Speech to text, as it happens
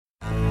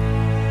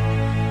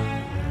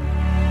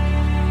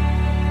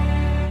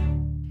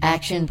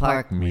Action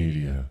Park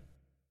Media.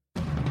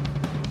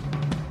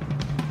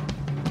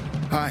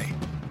 Hi,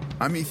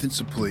 I'm Ethan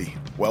Suplee.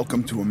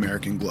 Welcome to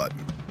American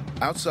Glutton.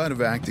 Outside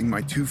of acting, my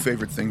two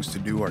favorite things to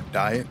do are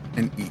diet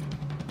and eat.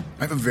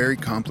 I have a very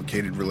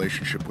complicated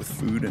relationship with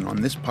food, and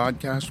on this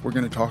podcast, we're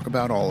going to talk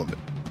about all of it.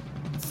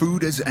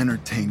 Food as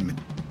entertainment,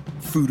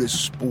 food as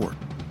sport,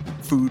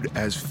 food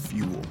as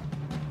fuel.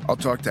 I'll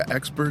talk to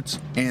experts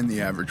and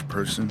the average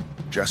person,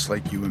 just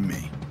like you and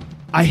me.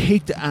 I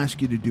hate to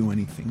ask you to do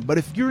anything, but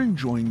if you're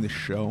enjoying this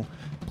show,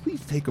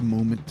 please take a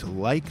moment to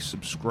like,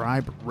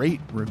 subscribe,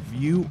 rate,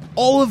 review,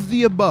 all of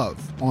the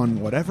above on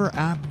whatever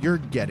app you're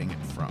getting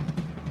it from.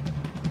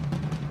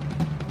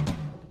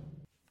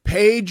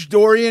 Paige,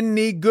 Dorian,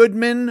 Nee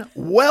Goodman,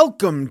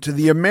 welcome to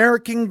the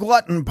American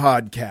Glutton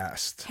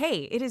Podcast.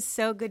 Hey, it is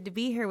so good to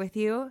be here with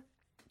you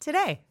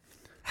today.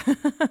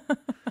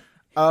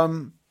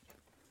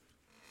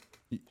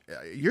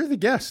 You're the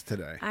guest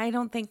today. I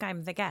don't think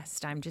I'm the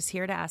guest. I'm just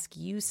here to ask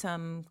you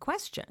some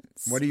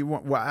questions. What do you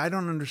want? Well, I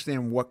don't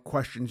understand what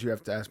questions you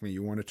have to ask me.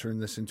 You want to turn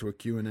this into a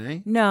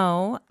Q&A?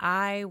 No,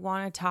 I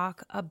want to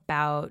talk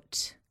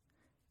about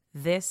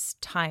this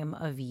time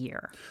of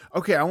year.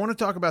 Okay, I want to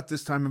talk about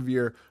this time of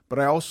year, but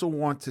I also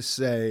want to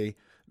say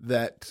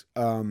that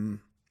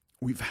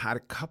we've had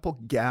a couple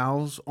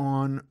gals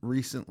on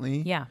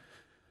recently. Yeah.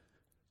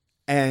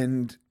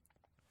 And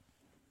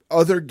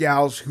other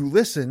gals who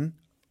listen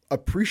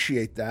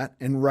appreciate that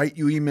and write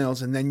you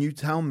emails, and then you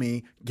tell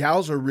me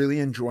gals are really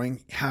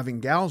enjoying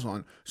having gals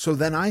on. So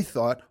then I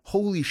thought,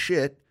 holy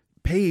shit,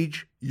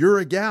 Paige, you're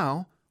a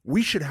gal.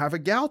 We should have a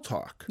gal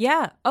talk.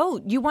 Yeah. Oh,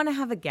 you want to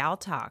have a gal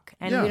talk.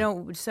 And Yeah. we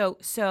don't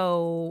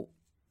so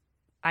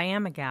I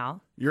am a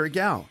gal. You're a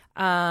gal.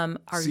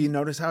 See, you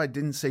notice how I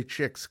didn't say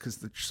chicks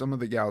because some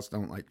of the gals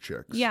don't like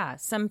chicks. Yeah,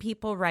 some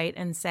people write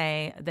and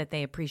say that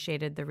they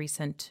appreciated the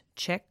recent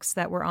chicks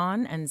that were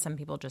on, and some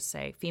people just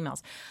say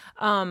females.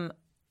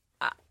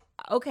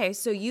 Okay,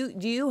 so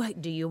do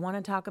you want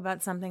to talk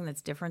about something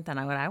that's different than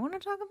what I want to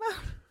talk about?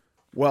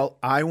 Well,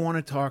 I want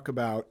to talk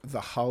about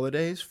the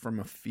holidays from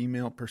a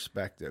female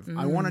perspective.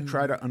 I want to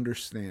try to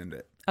understand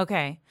it.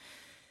 Okay.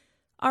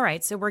 All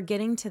right, so we're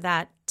getting to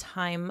that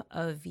time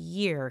of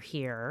year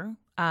here.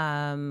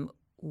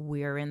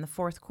 We're in the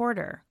fourth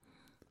quarter.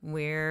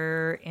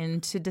 We're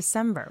into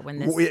December when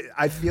this.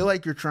 I feel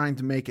like you're trying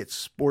to make it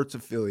sports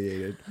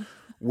affiliated,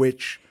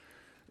 which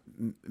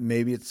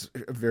maybe it's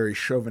very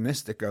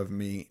chauvinistic of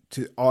me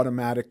to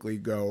automatically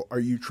go, are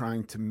you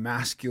trying to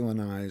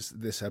masculinize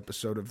this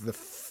episode of the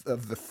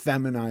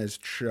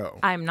feminized show?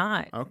 I'm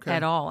not Okay.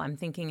 at all. I'm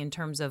thinking in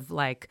terms of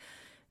like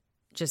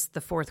just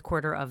the fourth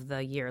quarter of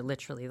the year,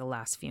 literally the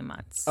last few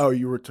months. Oh,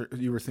 you were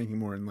thinking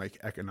more in like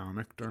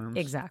economic terms?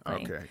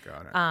 Exactly. Okay,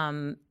 got it.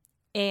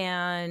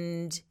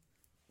 And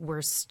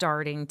we're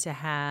starting to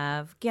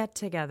have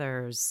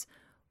get-togethers.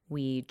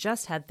 We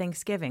just had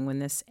Thanksgiving. When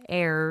this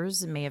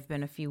airs, it may have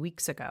been a few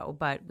weeks ago,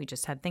 but we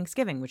just had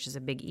Thanksgiving, which is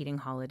a big eating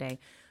holiday,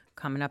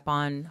 coming up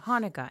on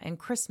Hanukkah and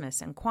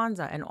Christmas and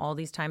Kwanzaa and all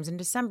these times in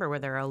December where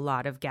there are a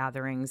lot of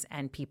gatherings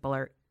and people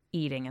are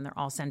eating and they're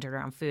all centered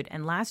around food.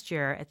 And last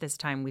year at this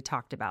time, we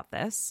talked about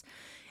this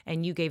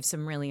and you gave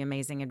some really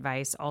amazing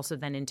advice also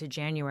then into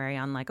January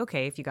on like,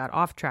 okay, if you got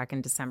off track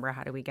in December,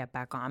 how do we get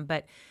back on?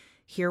 But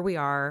here we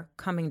are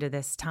coming to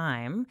this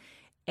time,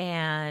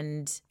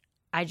 and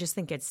I just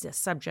think it's a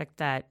subject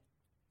that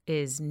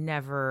is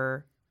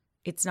never,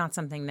 it's not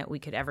something that we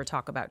could ever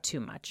talk about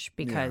too much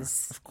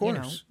because, of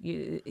course.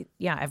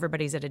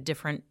 Everybody's at a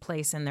different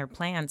place in their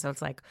plan. So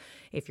it's like,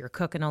 if you're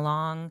cooking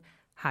along,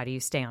 how do you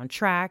stay on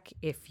track?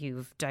 If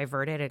you've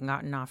diverted and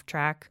gotten off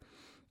track,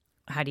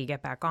 how do you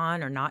get back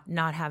on or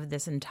not have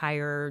this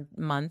entire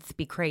month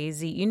be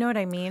crazy? You know what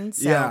I mean?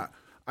 So, yeah.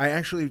 I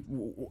actually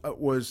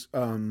was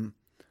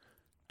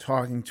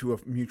talking to a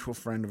mutual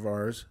friend of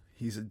ours.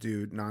 He's a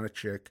dude, not a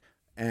chick.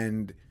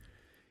 And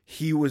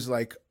he was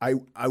like, I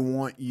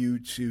want you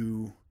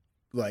to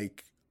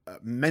like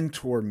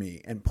mentor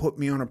me and put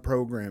me on a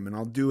program and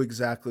I'll do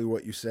exactly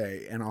what you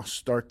say and I'll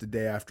start the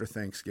day after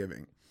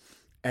Thanksgiving.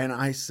 And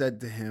I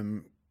said to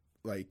him,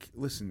 like,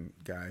 listen,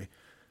 guy,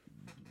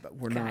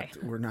 we're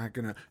not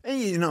gonna.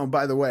 And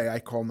by the way, I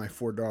call my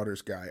 4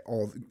 daughters guy.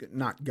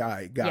 Not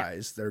guys. Yeah.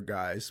 They're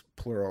guys,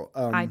 plural.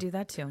 I do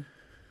that too.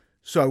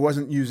 So I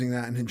wasn't using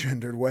that in a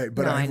gendered way,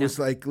 but No, I know. was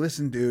like,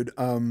 listen, dude,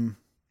 I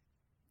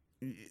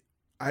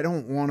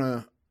don't want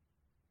to.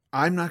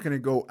 I'm not going to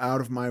go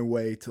out of my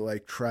way to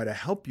like try to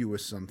help you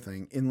with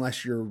something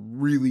unless you're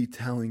really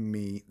telling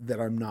me that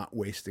I'm not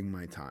wasting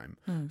my time.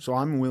 So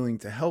I'm willing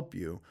to help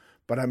you,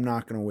 but I'm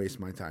not going to waste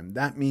my time.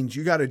 That means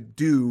we got to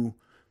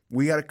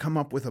come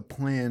up with a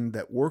plan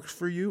that works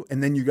for you,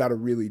 and then you got to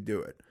really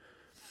do it.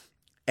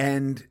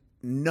 And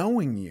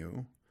knowing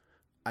you,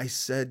 I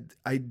said,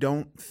 I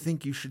don't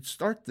think you should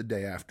start the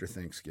day after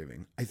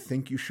Thanksgiving. I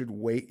think you should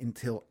wait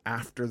until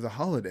after the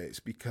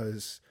holidays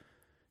because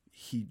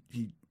he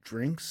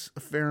drinks a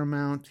fair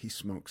amount, he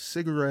smokes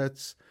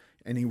cigarettes,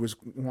 and he was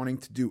wanting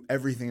to do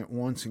everything at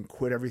once and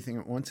quit everything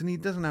at once. And he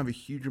doesn't have a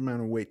huge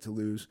amount of weight to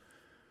lose.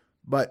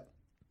 But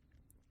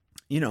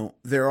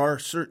there are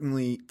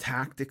certainly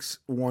tactics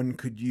one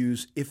could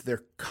use if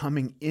they're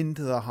coming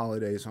into the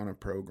holidays on a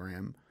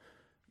program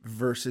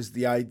versus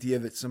the idea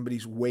that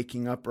somebody's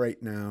waking up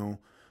right now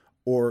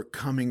or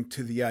coming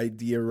to the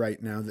idea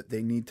right now that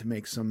they need to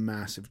make some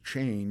massive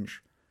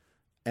change.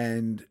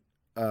 And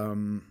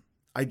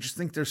I just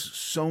think there's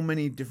so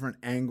many different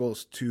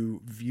angles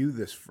to view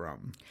this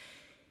from.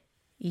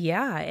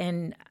 Yeah,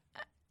 and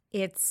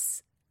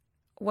it's,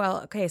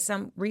 well, okay,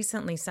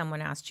 recently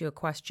someone asked you a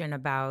question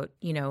about,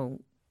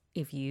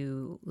 if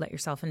you let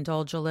yourself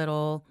indulge a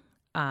little,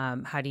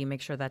 how do you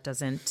make sure that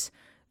doesn't,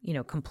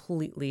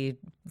 completely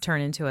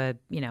turn into a,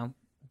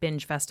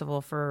 binge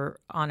festival for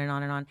on and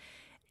on and on.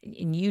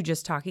 And you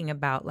just talking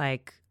about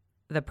like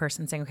the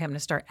person saying, okay, I'm going to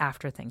start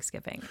after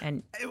Thanksgiving.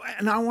 And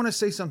I want to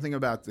say something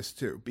about this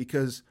too,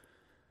 because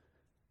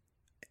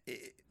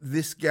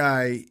this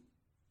guy,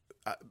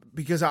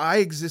 because I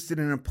existed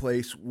in a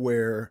place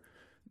where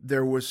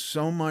there was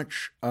so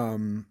much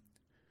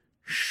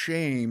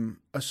shame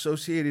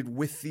associated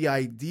with the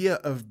idea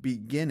of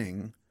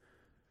beginning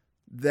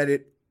that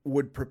it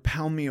would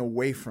propel me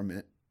away from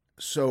it.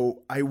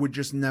 So I would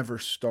just never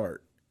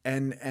start.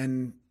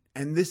 And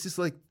this is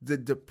like the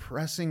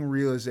depressing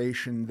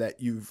realization that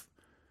you've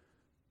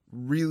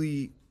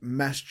really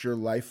messed your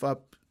life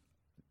up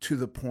to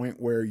the point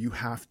where you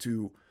have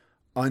to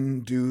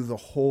undo the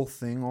whole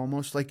thing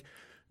almost. Like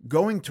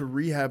going to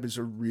rehab is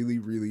a really,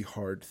 really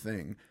hard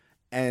thing.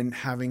 And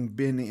having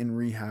been in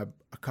rehab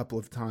a couple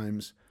of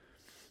times,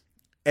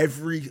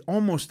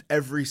 almost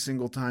every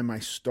single time I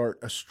start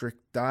a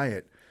strict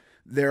diet,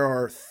 there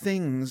are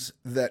things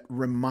that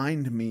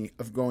remind me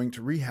of going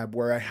to rehab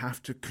where I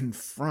have to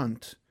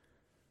confront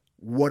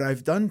what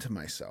I've done to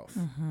myself,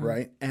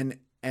 right? And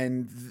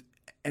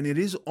it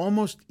is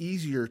almost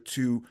easier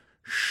to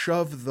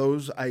shove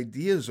those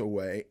ideas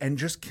away and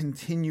just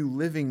continue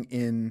living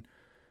in,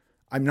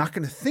 I'm not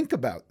going to think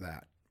about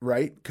that,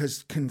 right?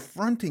 Because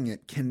confronting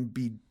it can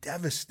be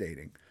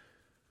devastating.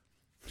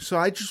 So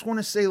I just want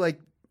to say, like,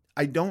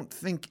 I don't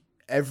think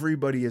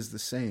everybody is the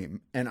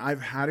same. And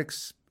I've had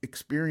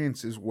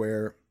experiences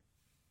where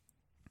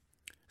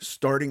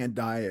starting a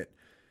diet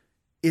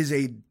is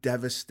a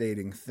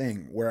devastating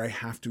thing, where I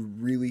have to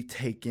really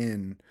take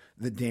in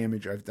the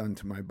damage I've done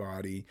to my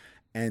body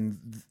and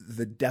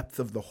the depth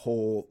of the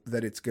hole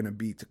that it's going to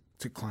be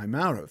to climb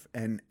out of.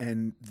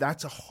 And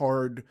that's a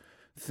hard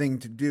thing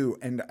to do.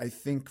 And I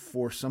think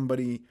for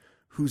somebody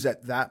who's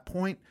at that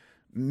point,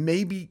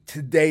 maybe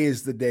today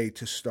is the day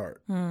to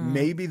start.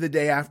 Maybe the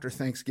day after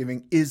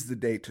Thanksgiving is the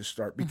day to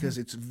start, because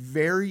it's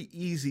very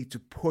easy to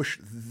push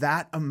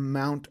that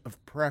amount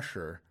of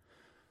pressure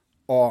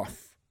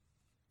off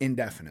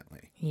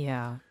indefinitely.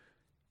 yeah.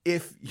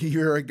 If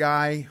you're a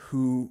guy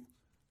who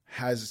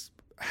has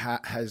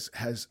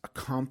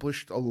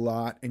accomplished a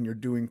lot and you're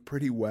doing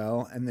pretty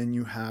well, and then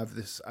you have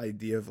this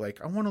idea of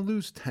like, I want to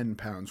lose 10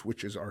 pounds,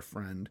 which is our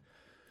friend.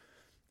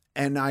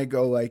 And I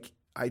go like,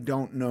 I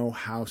don't know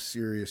how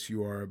serious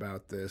you are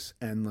about this.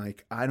 And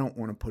like, I don't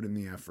want to put in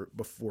the effort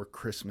before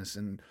Christmas.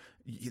 And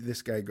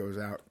this guy goes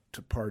out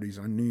to parties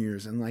on New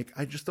Year's. And like,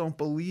 I just don't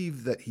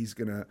believe that he's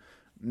going to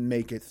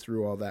make it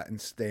through all that and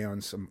stay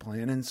on some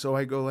plan. And so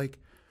I go like,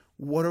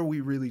 what are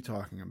we really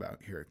talking about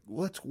here?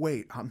 Let's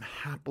wait.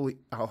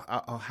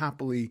 I'll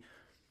happily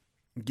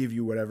give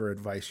you whatever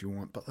advice you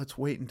want, but let's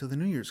wait until the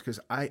New Year's.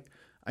 Cause I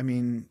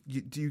mean,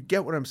 do you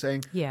get what I'm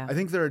saying? Yeah. I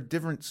think there are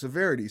different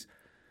severities.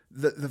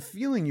 The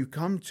feeling you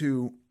come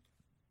to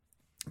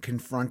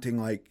confronting,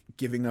 like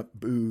giving up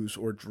booze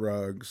or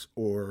drugs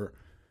or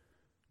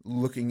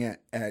looking at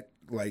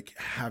like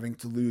having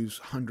to lose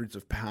hundreds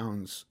of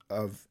pounds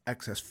of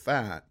excess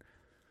fat,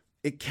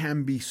 it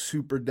can be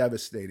super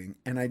devastating.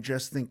 And I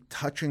just think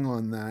touching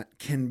on that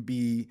can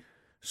be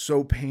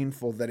so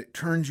painful that it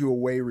turns you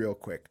away real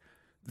quick.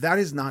 That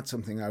is not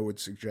something I would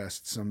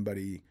suggest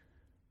somebody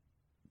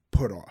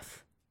put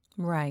off.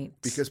 Right.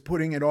 Because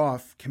putting it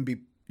off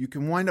you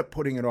can wind up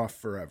putting it off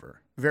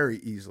forever very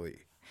easily.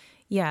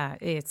 Yeah.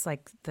 It's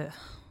like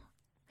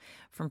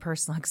from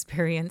personal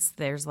experience,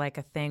 there's like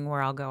a thing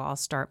where I'll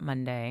start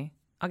Monday.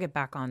 I'll get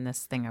back on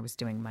this thing I was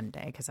doing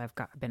Monday because I've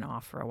been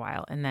off for a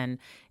while. And then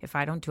if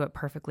I don't do it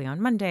perfectly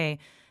on Monday,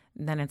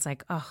 then it's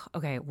like, oh,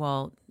 okay,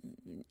 well,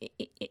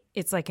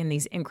 it's like in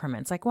these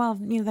increments. Like, well,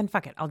 then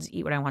fuck it. I'll just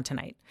eat what I want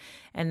tonight.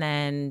 And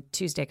then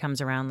Tuesday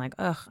comes around like,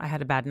 ugh, I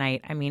had a bad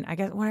night. I mean, I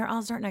guess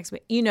I'll start next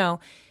week.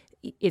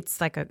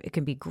 It's like it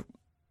can be,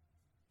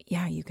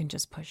 yeah, you can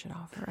just push it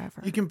off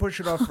forever. You can push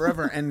it off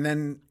forever. And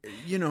then,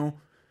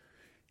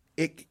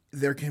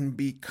 there can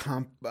be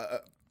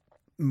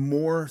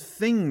more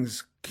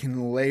things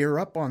can layer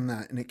up on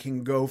that. And it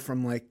can go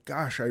from like,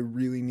 gosh, I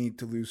really need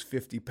to lose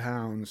 50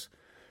 pounds.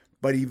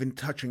 But even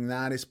touching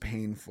that is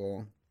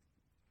painful,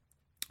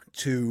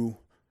 to,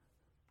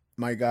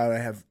 my God, I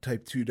have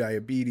type 2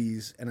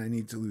 diabetes and I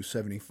need to lose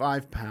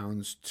 75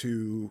 pounds,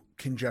 to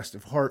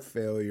congestive heart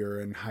failure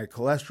and high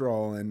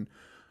cholesterol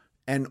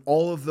and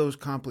all of those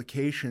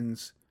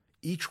complications.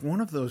 Each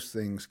one of those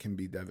things can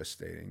be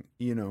devastating,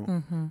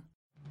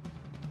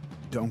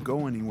 Don't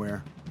go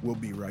anywhere. We'll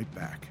be right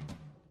back.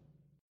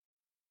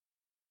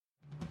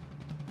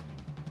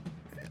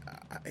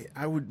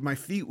 my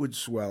feet would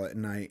swell at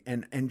night,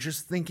 and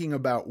just thinking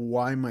about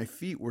why my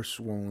feet were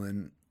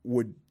swollen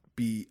would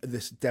be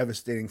this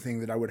devastating thing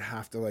that I would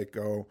have to like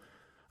go,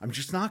 I'm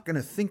just not going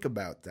to think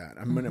about that.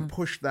 I'm going to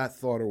push that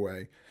thought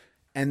away.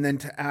 And then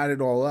to add it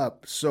all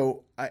up.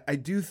 So I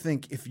do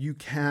think if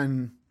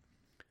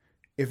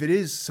it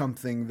is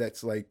something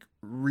that's like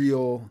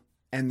real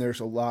and there's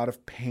a lot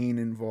of pain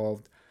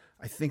involved,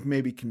 I think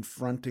maybe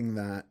confronting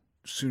that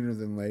sooner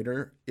than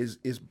later is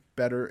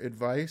better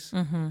advice.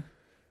 Mm-hmm.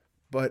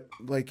 But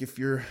like if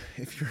you're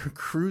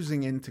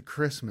cruising into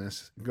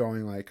Christmas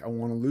going like, I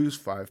want to lose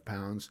 5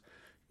 pounds,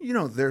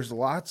 there's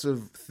lots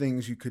of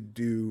things you could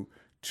do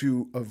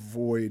to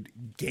avoid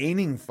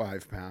gaining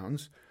 5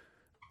 pounds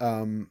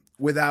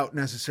without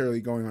necessarily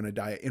going on a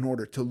diet in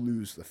order to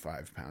lose the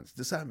 5 pounds.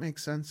 Does that make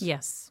sense?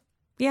 Yes.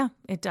 Yeah,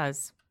 it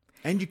does.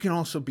 And you can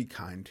also be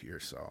kind to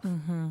yourself.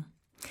 Mm-hmm.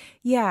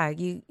 Yeah,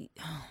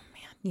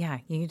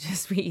 you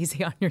just be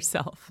easy on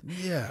yourself.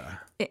 Yeah.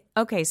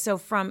 Okay, so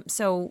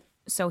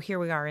here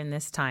we are in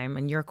this time,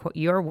 and you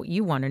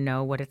want to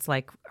know what it's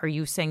like. Are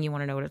you saying you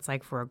want to know what it's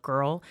like for a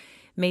girl,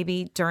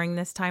 maybe during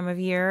this time of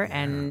year? Yeah.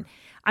 And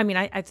I mean,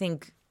 I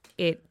think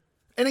it.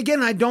 And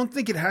again, I don't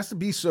think it has to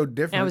be so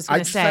different. I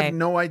just have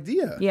no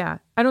idea. Yeah,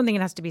 I don't think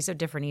it has to be so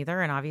different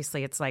either. And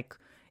obviously, it's like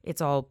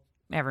it's all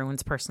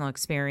everyone's personal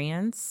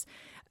experience,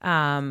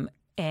 I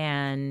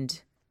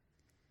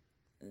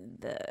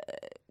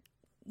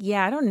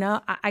don't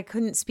know. I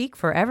couldn't speak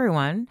for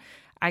everyone.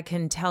 I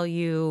can tell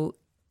you,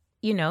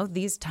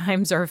 these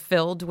times are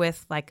filled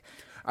with like.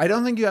 I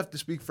don't think you have to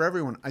speak for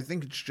everyone. I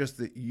think it's just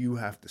that you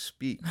have to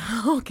speak.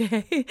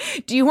 Okay.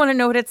 Do you want to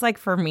know what it's like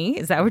for me?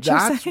 Is that what you're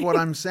saying? That's what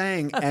I'm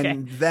saying. Okay.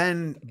 And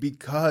then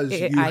because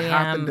you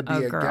happen to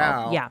be a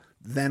gal,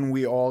 then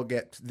we all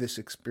get this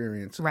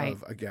experience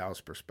of a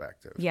gal's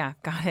perspective. Yeah,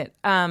 got it.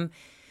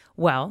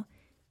 Well,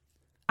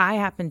 I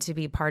happen to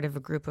be part of a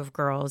group of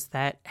girls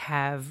that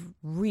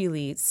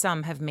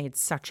some have made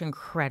such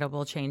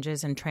incredible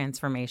changes and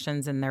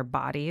transformations in their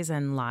bodies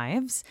and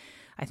lives.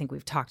 I think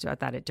we've talked about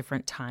that at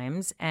different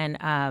times. And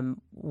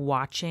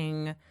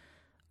watching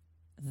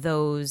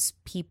those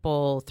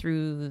people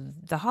through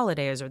the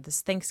holidays or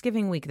this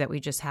Thanksgiving week that we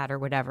just had or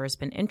whatever has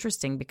been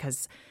interesting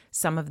because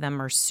some of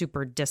them are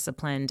super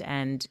disciplined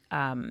and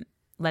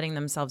letting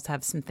themselves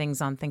have some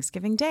things on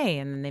Thanksgiving Day.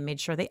 And then they made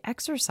sure they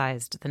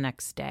exercised the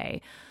next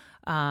day.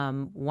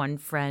 One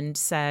friend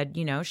said,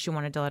 she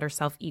wanted to let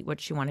herself eat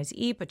what she wanted to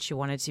eat, but she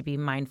wanted to be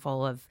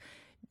mindful of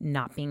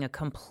not being a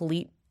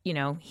complete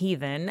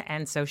heathen.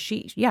 And so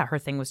her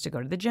thing was to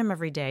go to the gym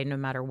every day, no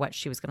matter what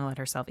she was going to let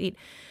herself eat.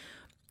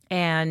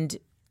 And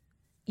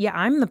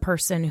I'm the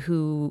person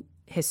who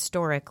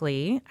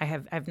historically,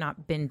 I've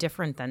not been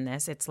different than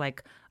this. It's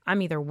like,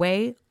 I'm either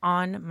way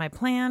on my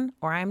plan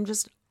or I'm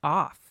just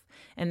off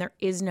and there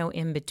is no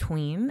in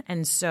between.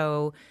 And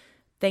so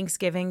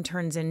Thanksgiving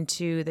turns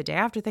into the day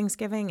after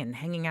Thanksgiving and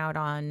hanging out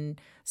on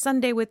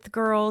Sunday with the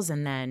girls,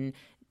 and then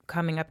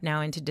coming up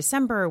now into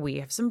December, we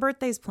have some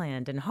birthdays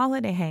planned and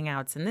holiday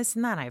hangouts and this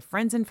and that. I have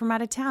friends in from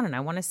out of town and I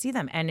want to see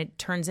them. And it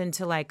turns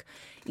into like,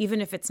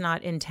 even if it's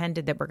not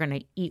intended that we're going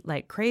to eat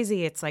like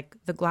crazy, it's like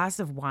the glass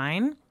of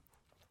wine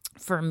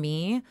for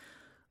me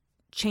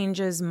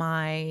changes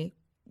my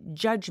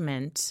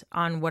judgment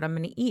on what I'm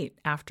going to eat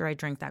after I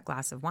drink that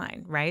glass of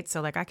wine, right?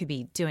 So like I could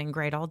be doing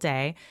great all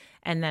day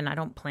and then I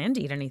don't plan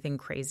to eat anything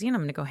crazy and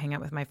I'm going to go hang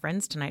out with my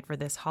friends tonight for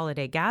this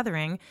holiday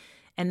gathering.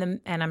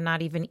 And I'm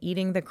not even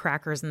eating the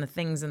crackers and the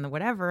things and the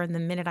whatever. And the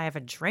minute I have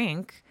a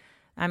drink,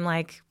 I'm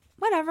like,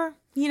 whatever,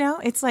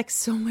 it's like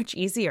so much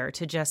easier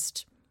to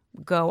just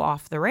go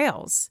off the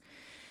rails.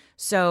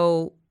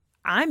 So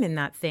I'm in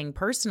that thing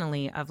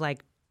personally of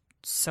like,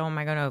 so am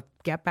I going to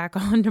get back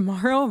on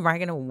tomorrow? Am I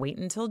going to wait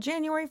until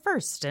January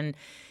 1st?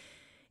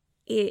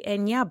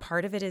 And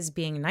part of it is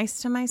being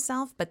nice to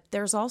myself, but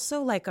there's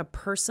also like a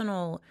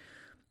personal,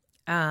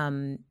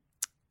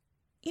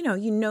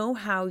 you know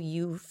how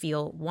you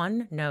feel.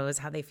 One knows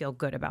how they feel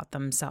good about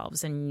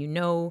themselves,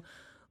 and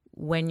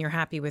when you're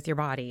happy with your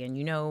body, and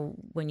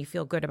when you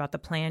feel good about the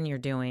plan you're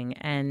doing.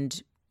 And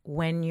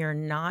when you're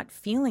not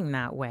feeling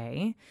that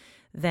way,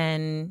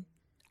 then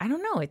I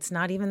don't know, it's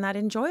not even that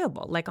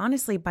enjoyable. Like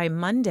honestly, by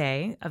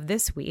Monday of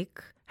this week,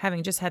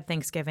 having just had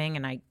Thanksgiving,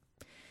 and I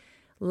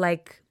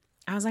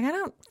was like, I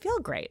don't feel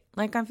great.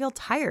 Like I feel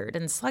tired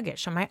and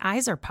sluggish and my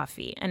eyes are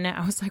puffy. And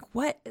I was like,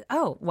 what?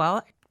 Oh,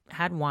 well,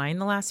 had wine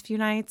the last few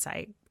nights.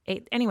 I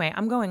ate. Anyway,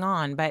 I'm going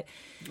on, but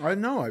I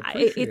know. I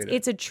appreciate it.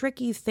 It's a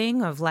tricky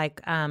thing of like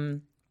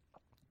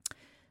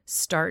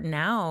starting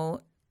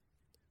out,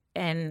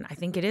 and I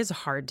think it is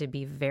hard to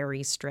be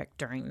very strict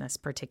during this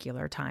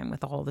particular time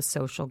with all the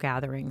social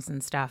gatherings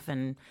and stuff.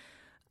 And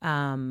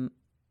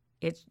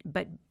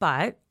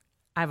but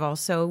I've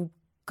also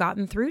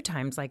gotten through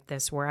times like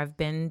this where I've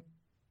been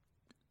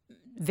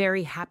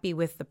very happy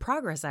with the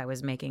progress I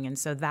was making, and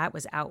so that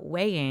was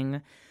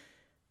outweighing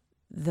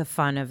the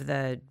fun of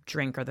the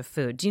drink or the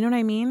food. Do you know what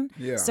I mean?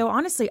 Yeah. So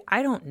honestly,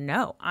 I don't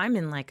know. I'm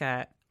in like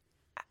I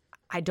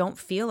don't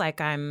feel like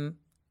I'm,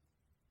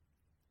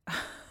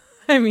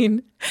 I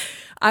mean,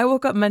 I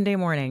woke up Monday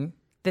morning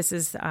this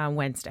is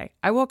Wednesday.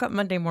 I woke up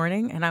Monday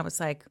morning and I was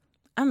like,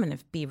 I'm going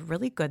to be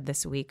really good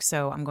this week.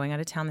 So I'm going out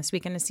of town this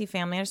weekend to see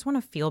family. I just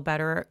want to feel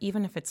better,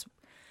 even if it's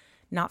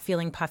not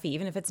feeling puffy,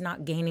 even if it's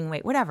not gaining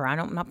weight, whatever.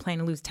 I'm not planning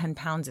to lose 10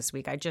 pounds this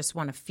week. I just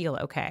want to feel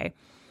okay.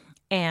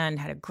 And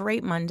had a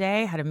great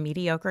Monday, had a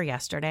mediocre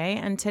yesterday.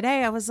 And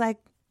today I was like,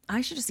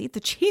 I should just eat the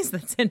cheese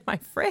that's in my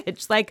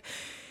fridge. Like,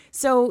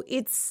 so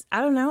it's,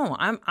 I don't know.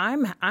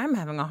 I'm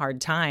having a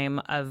hard time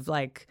of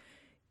like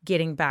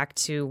getting back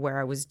to where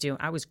I was doing.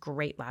 I was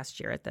great last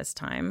year at this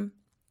time.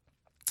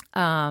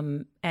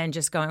 And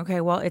just going,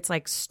 okay, well, it's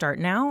like start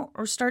now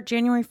or start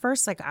January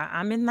 1st. Like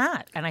I'm in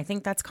that. And I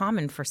think that's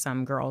common for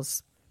some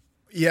girls.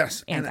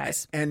 Yes. And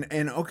guys. And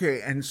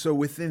okay. And so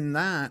within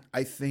that,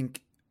 I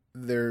think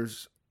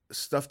there's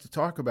stuff to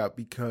talk about,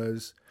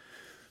 because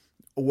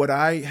what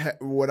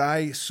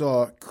I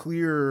saw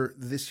clear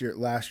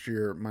last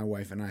year, my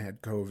wife and I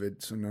had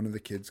COVID, so none of the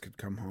kids could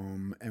come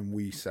home, and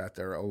we sat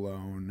there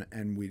alone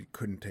and we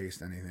couldn't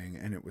taste anything,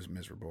 and it was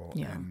miserable.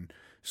 Yeah. And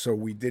so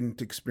we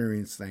didn't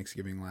experience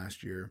Thanksgiving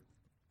last year.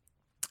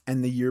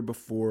 And the year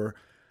before,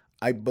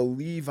 I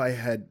believe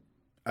I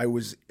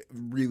was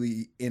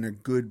really in a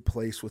good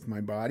place with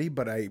my body,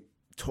 but I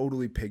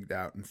totally pigged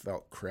out and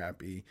felt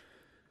crappy.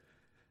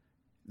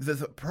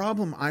 The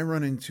problem I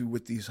run into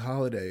with these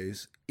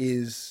holidays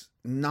is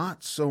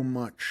not so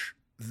much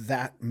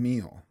that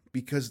meal,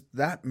 because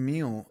that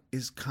meal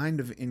is kind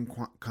of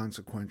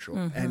inconsequential.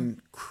 Mm-hmm.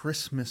 And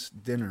Christmas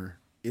dinner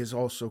is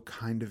also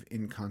kind of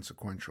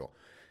inconsequential.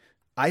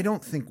 I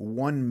don't think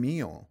one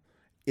meal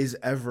is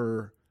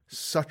ever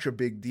such a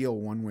big deal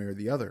one way or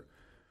the other.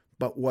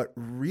 But what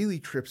really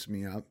trips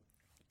me up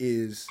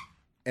is,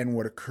 and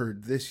what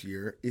occurred this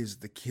year, is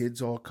the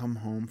kids all come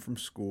home from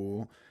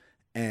school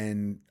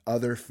and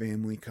other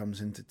family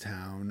comes into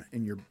town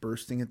and you're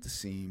bursting at the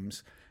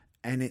seams.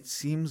 And it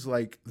seems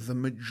like the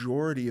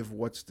majority of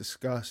what's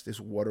discussed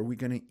is what are we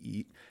going to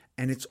eat?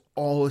 And it's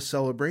all a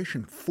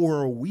celebration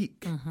for a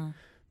week. Mm-hmm.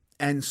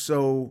 And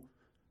so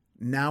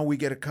now we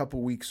get a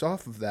couple weeks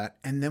off of that.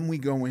 And then we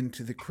go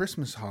into the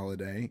Christmas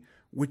holiday,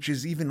 which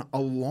is even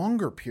a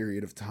longer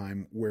period of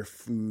time where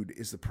food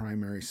is the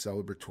primary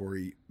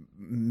celebratory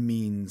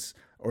means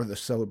or the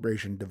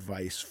celebration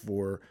device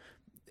for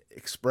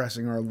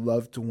expressing our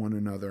love to one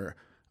another.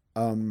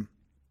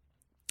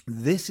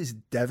 This is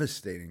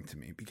devastating to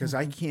me because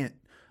mm-hmm.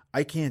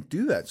 I can't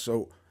do that.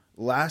 So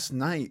last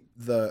night,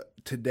 the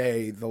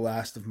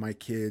last of my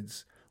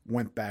kids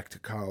went back to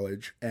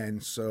college,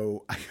 and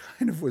so I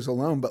kind of was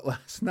alone. But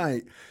last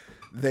night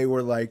they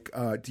were like,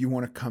 do you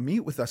want to come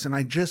eat with us? And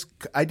I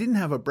didn't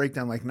have a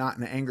breakdown, like not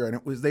in anger. And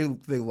it was, they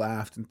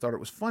laughed and thought it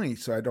was funny.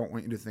 So I don't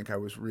want you to think I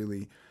was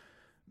really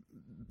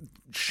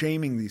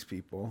shaming these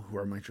people who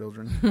are my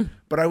children.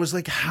 But I was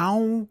like,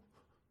 how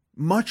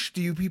much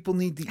do you people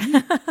need to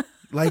eat?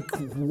 Like,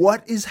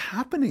 what is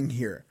happening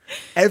here?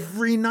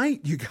 Every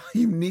night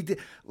you need to,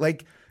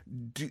 like,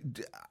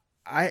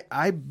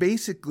 I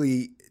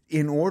basically,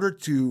 in order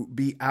to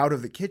be out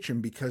of the kitchen,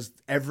 because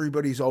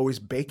everybody's always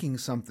baking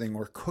something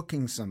or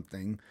cooking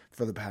something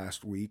for the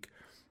past week,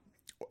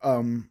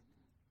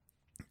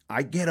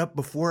 I get up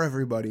before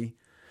everybody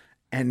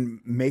and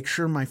make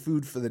sure my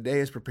food for the day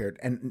is prepared.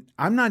 And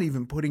I'm not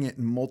even putting it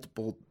in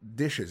multiple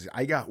dishes.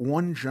 I got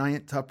one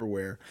giant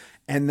Tupperware,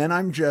 and then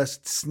I'm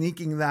just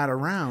sneaking that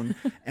around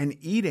and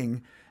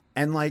eating.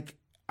 And like,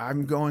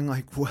 I'm going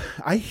like, what?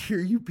 I hear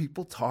you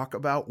people talk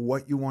about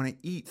what you want to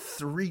eat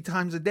 3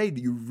 times a day. Do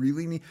you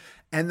really need?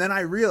 And then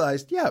I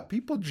realized, yeah,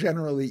 people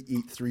generally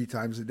eat 3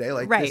 times a day.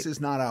 Like, right. This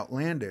is not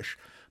outlandish,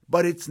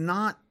 but it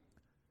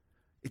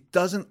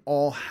doesn't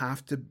all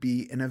have to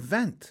be an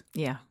event.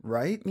 Yeah.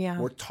 Right? Yeah.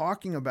 We're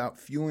talking about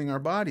fueling our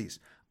bodies.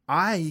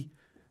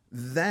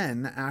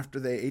 Then, after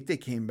they ate, they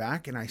came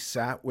back and I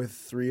sat with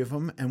 3 of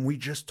them and we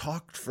just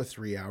talked for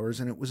 3 hours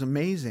and it was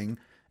amazing.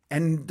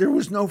 And there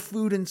was no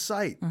food in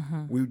sight.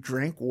 Mm-hmm. We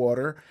drank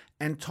water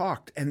and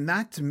talked. And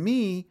that to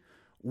me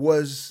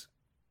was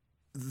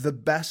the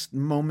best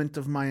moment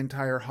of my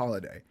entire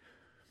holiday.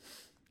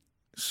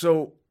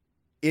 So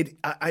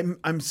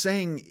I'm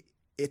saying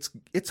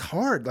it's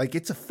hard. Like,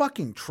 it's a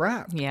fucking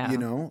trap. Yeah. You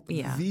know?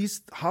 Yeah.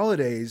 These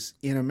holidays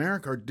in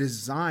America are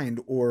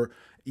designed, or,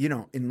 you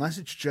know, unless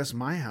it's just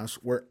my house,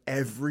 where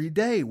every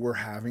day we're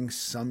having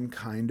some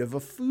kind of a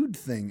food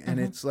thing. And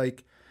it's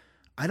like,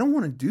 I don't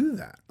want to do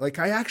that. Like,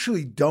 I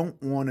actually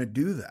don't want to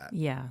do that.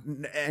 Yeah.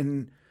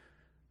 And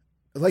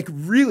like,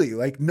 really,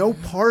 like, no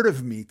part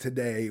of me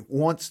today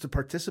wants to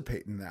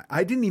participate in that.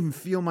 I didn't even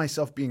feel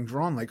myself being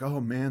drawn, like,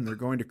 oh man, they're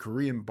going to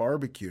Korean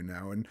barbecue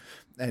now. And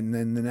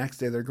then the next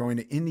day they're going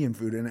to Indian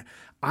food. And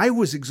I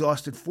was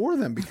exhausted for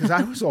them because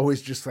I was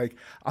always just like,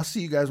 I'll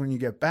see you guys when you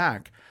get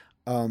back.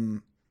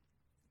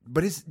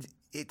 But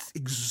it's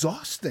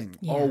exhausting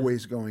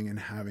always going and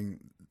having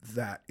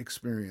that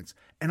experience.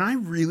 And I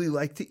really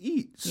like to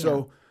eat.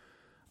 So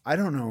I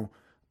don't know.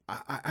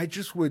 I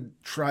just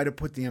would try to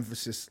put the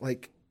emphasis,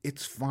 like,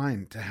 it's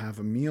fine to have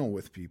a meal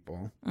with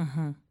people.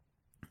 Mm-hmm.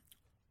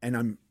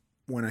 And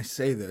when I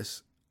say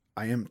this,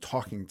 I am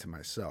talking to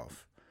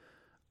myself.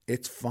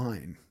 It's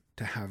fine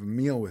to have a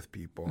meal with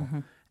people,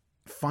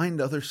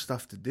 find other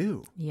stuff to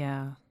do.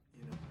 Yeah.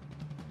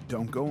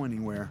 Don't go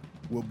anywhere.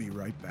 We'll be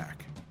right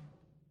back.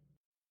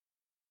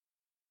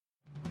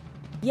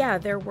 Yeah,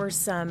 there were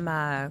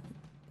some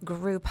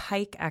group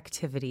hike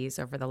activities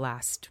over the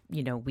last,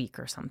 week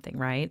or something,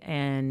 right?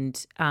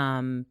 And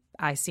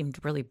I seemed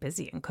really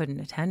busy and couldn't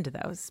attend to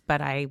those,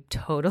 but I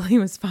totally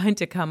was fine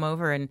to come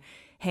over and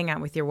hang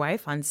out with your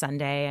wife on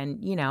Sunday.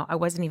 And, I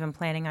wasn't even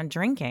planning on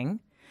drinking.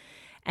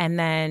 And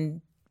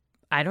then,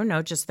 I don't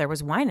know, just there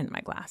was wine in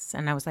my glass.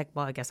 And I was like,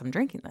 well, I guess I'm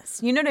drinking this.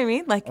 You know what I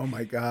mean? Like, oh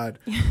my God,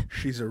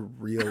 she's a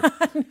real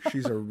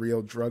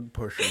drug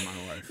pusher,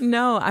 my wife.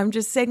 No, I'm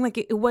just saying, like,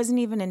 it wasn't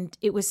even,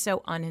 it was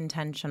so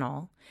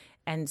unintentional.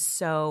 And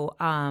so,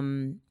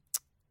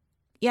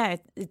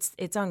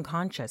 it's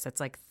unconscious. It's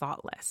like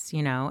thoughtless,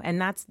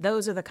 and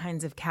those are the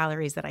kinds of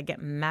calories that I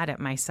get mad at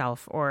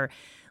myself, or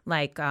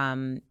like,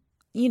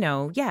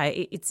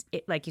 it's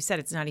like you said,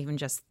 it's not even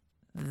just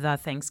the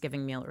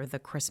Thanksgiving meal or the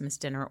Christmas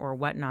dinner or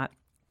whatnot.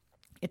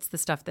 It's the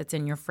stuff that's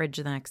in your fridge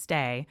the next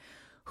day.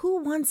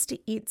 Who wants to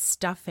eat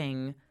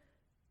stuffing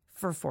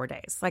for 4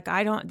 days? Like,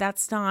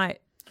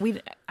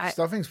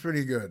 Stuffing's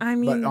pretty good. I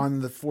mean, but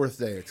on the fourth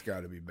day, it's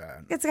got to be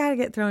bad. It's got to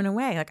get thrown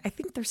away. Like, I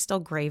think there's still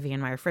gravy in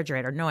my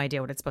refrigerator. No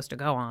idea what it's supposed to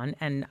go on.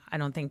 And I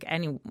don't think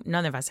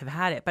none of us have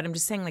had it. But I'm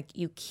just saying, like,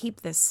 you keep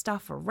this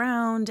stuff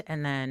around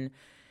and then,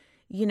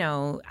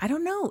 I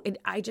don't know.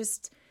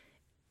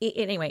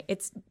 Anyway,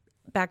 it's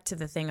back to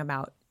the thing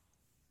about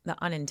the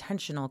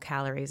unintentional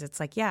calories. It's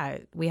like, yeah,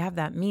 we have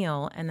that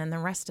meal. And then the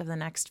rest of the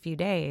next few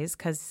days,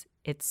 because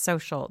it's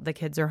social, the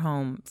kids are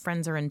home,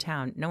 friends are in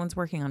town, no one's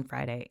working on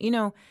Friday,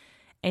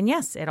 and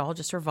yes, it all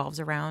just revolves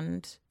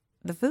around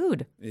the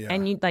food. Yeah.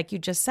 And like you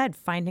just said,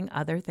 finding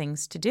other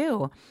things to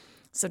do.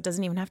 So it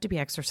doesn't even have to be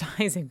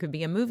exercise. It could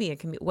be a movie. It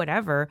can be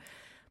whatever.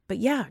 But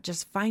yeah,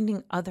 just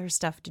finding other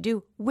stuff to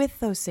do with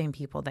those same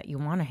people that you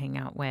want to hang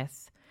out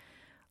with.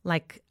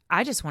 Like,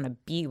 I just want to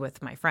be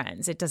with my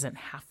friends. It doesn't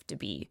have to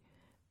be.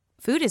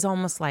 Food is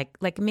almost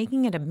like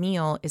making it a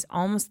meal is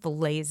almost the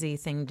lazy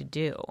thing to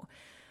do.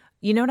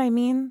 You know what I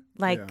mean?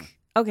 Like, yeah.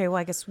 Okay, well,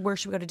 I guess where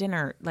should we go to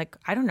dinner? Like,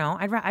 I don't know.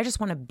 I just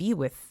want to be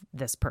with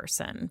this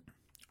person.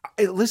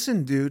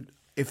 Listen, dude,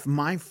 if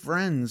my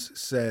friends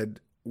said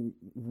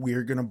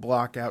we're going to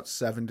block out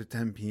 7 to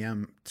 10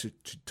 p.m. to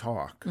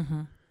talk,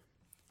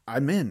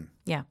 I'm in.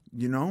 Yeah.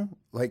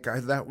 Like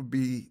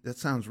that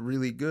sounds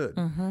really good.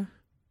 Mm-hmm.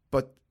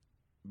 But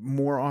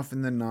more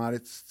often than not,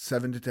 it's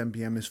 7 to 10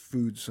 p.m. is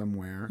food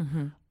somewhere.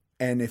 Mm-hmm.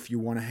 And if you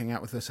want to hang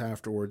out with us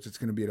afterwards, it's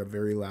going to be at a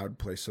very loud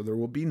place. So there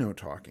will be no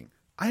talking.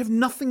 I have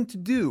nothing to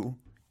do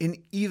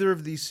in either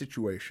of these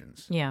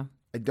situations. Yeah.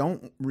 I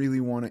don't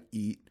really want to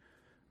eat.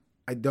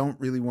 I don't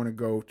really want to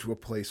go to a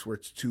place where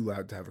it's too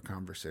loud to have a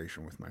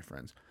conversation with my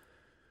friends.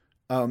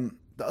 The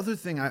other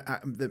thing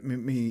that made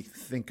me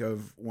think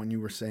of when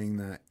you were saying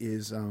that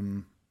is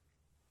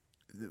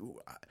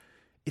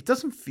it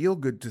doesn't feel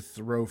good to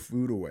throw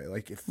food away.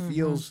 Like, it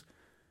feels...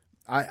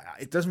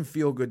 it doesn't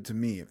feel good to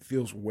me. It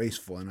feels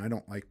wasteful, and I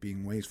don't like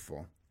being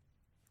wasteful.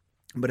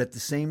 But at the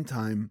same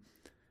time,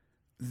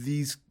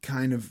 these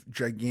kind of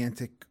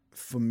gigantic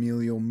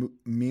familial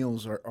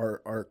meals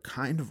are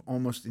kind of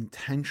almost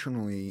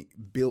intentionally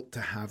built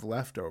to have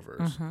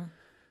leftovers.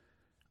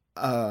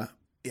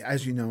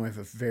 As you know, I have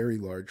a very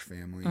large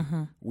family.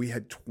 We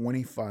had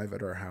 25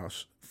 at our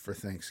house for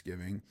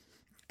Thanksgiving,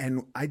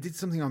 and I did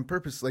something on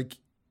purpose. Like,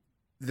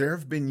 there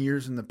have been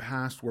years in the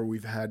past where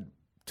we've had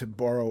to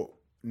borrow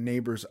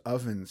neighbors'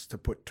 ovens to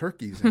put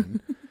turkeys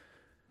in.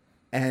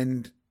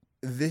 And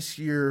this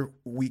year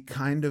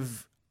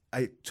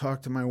I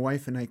talked to my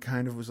wife and I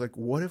kind of was like,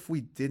 what if we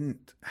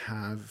didn't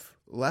have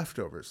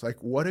leftovers? Like,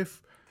 what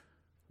if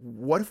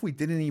we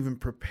didn't even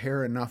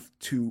prepare enough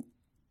to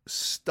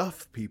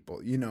stuff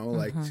people,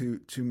 like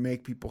to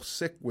make people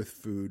sick with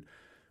food,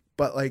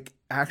 but like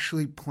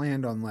actually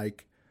planned on,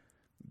 like,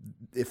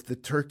 if the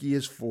turkey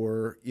is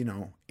for,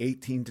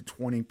 18 to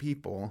 20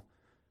 people,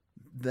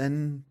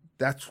 then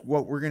that's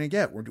what we're going to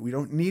get. We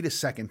don't need a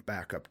second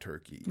backup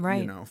turkey,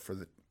 right, for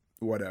the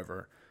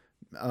whatever.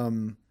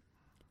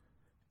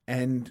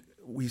 And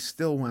we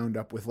still wound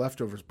up with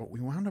leftovers, but we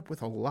wound up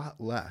with a lot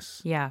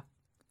less. Yeah.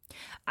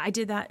 I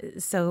did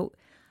that. So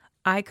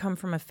I come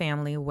from a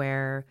family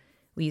where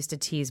we used to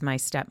tease my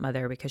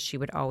stepmother because she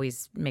would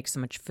always make so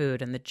much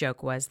food. And the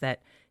joke was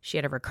that she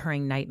had a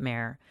recurring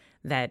nightmare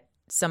that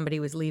somebody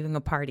was leaving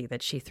a party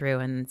that she threw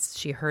and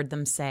she heard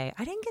them say,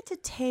 I didn't get to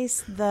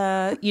taste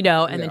the,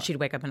 and then she'd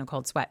wake up in a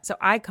cold sweat. So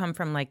I come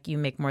from, like, you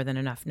make more than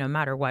enough no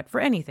matter what for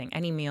anything,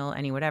 any meal,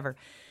 any whatever.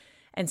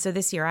 And so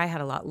this year I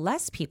had a lot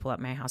less people at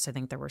my house. I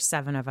think there were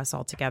 7 of us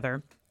all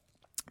together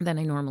than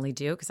I normally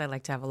do because I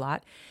like to have a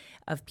lot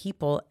of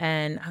people.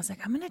 And I was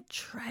like, I'm going to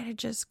try to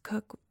just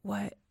cook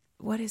what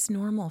is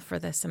normal for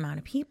this amount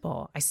of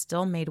people. I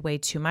still made way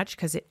too much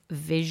because it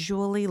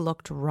visually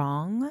looked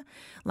wrong.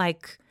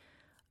 Like,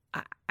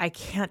 I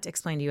can't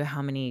explain to you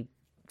how many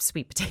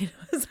sweet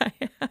potatoes I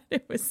had.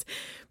 It was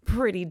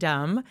pretty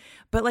dumb.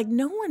 But, like,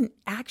 no one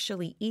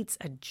actually eats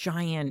a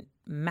giant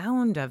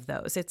mound of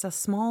those. It's a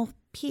small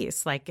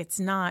piece. Like it's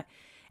not.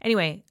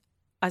 Anyway,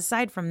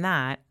 aside from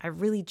that, I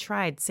really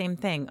tried. Same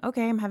thing.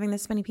 Okay, I'm having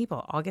this many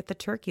people. I'll get the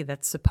turkey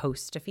that's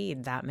supposed to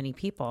feed that many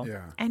people.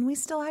 Yeah. And we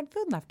still had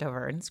food left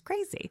over. And it's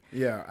crazy.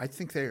 Yeah. I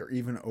think they are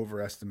even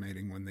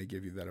overestimating when they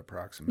give you that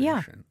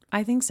approximation. Yeah,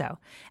 I think so.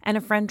 And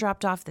a friend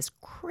dropped off this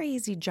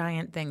crazy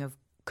giant thing of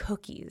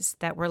cookies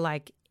that were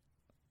like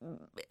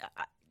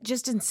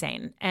just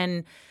insane.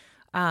 And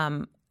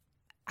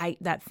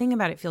that thing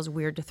about it feels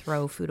weird to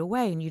throw food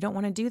away, and you don't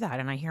want to do that.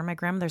 And I hear my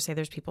grandmother say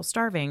there's people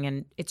starving,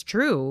 and it's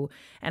true.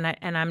 And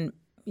I'm,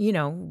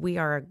 we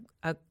are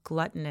a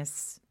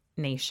gluttonous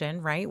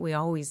nation, right? We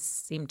always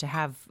seem to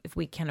have, if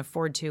we can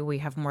afford to, we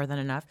have more than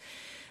enough.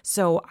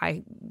 So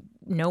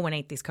no one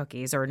ate these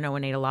cookies, or no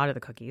one ate a lot of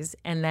the cookies.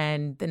 And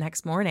then the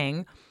next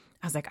morning,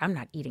 I was like, I'm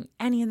not eating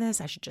any of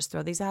this. I should just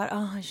throw these out.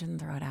 Oh, I shouldn't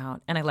throw it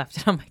out. And I left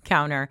it on my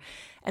counter.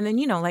 And then,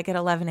 like at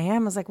 11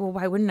 a.m., I was like, well,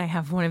 why wouldn't I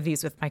have one of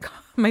these with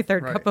my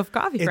third cup of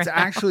coffee It's right now?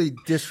 actually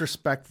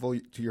disrespectful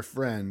to your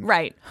friend.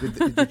 Right.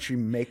 Did she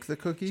make the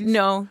cookies?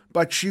 No.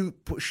 But she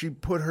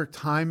put her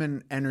time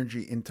and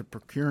energy into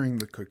procuring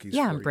the cookies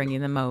Yeah, for I'm you.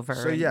 bringing them over.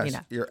 So and, yes,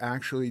 you're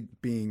actually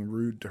being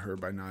rude to her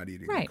by not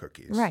eating the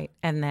cookies. Right.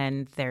 And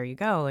then there you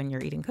go, and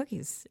you're eating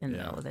cookies in the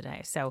middle of the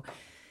day.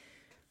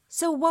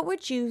 So what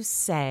would you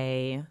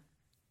say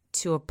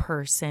to a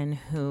person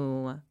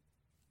who,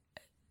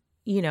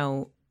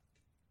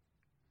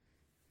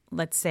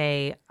 let's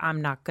say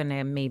I'm not going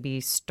to maybe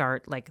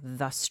start like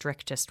the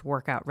strictest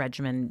workout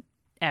regimen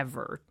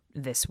ever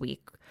this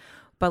week,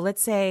 but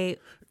let's say.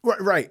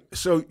 Right.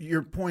 So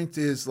your point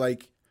is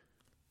like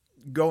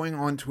going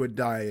onto a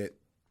diet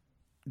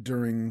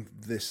during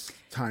this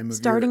time of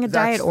starting year, a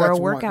diet or a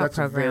workout that's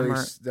program.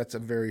 That's a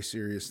very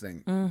serious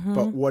thing. Mm-hmm.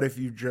 But what if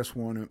you just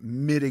want to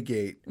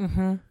mitigate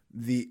Mm-hmm.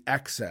 the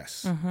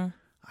excess? Mm-hmm.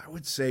 I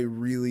would say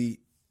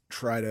really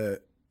try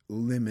to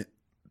limit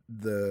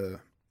the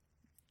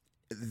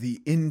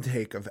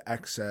intake of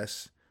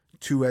excess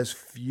to as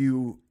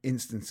few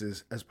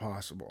instances as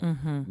possible.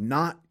 Mm-hmm.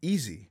 Not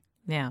easy.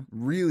 Yeah.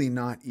 Really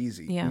not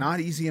easy. Yeah. Not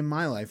easy in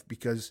my life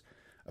because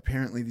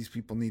apparently these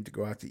people need to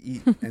go out to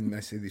eat. And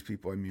I say these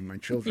people, I mean my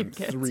children,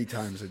 3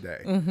 times a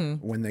day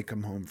when they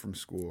come home from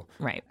school.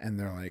 Right. And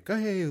they're like, oh,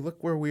 hey,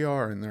 look where we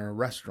are. And there are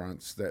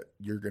restaurants that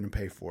you're going to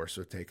pay for.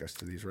 So take us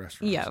to these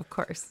restaurants. Yeah, of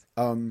course.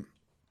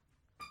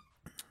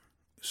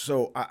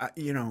 So, I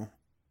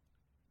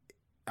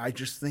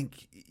just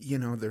think,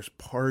 there's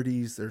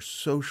parties, there's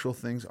social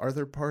things. Are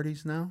there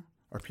parties now?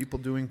 Are people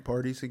doing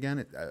parties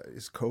again?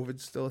 Is COVID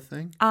still a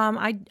thing?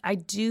 I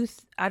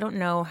don't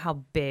know how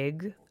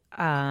big.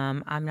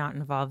 I'm not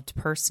involved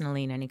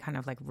personally in any kind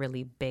of like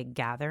really big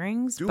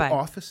gatherings. Do but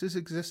offices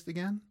exist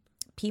again?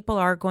 people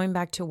are going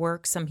back to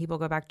work. Some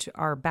people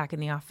are back in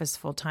the office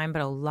full time,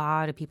 but a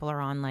lot of people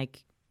are on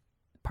like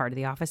part of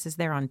the office is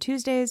there on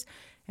Tuesdays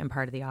and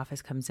part of the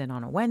office comes in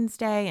on a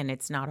Wednesday, and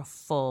it's not a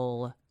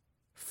full,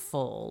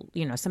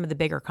 some of the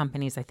bigger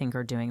companies I think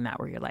are doing that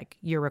where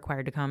you're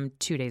required to come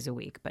 2 days a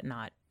week, but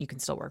you can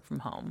still work from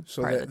home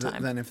So part of the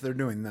time. then if they're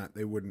doing that,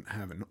 they wouldn't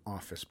have an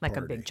office party.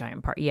 Like a big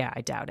giant party. Yeah,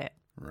 I doubt it.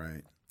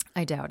 Right.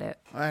 I doubt it.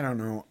 I don't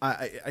know.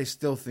 I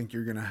still think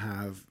you're going to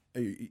have.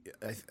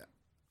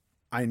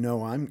 I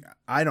know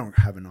I don't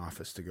have an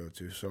office to go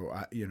to, so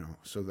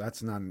so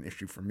that's not an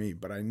issue for me.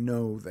 But I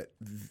know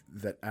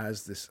that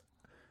as this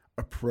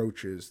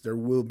approaches, there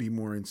will be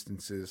more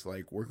instances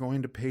like we're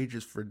going to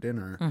Paige's for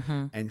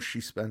dinner, and she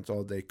spent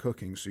all day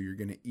cooking, so you're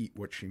going to eat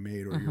what she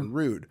made, or you're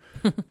rude,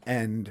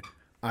 and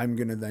I'm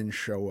going to then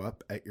show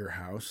up at your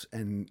house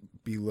and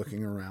be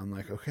looking around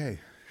like, okay,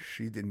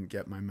 she didn't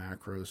get my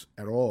macros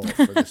at all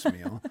for this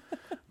meal,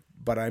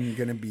 but I'm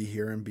going to be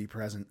here and be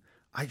present.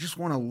 I just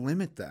want to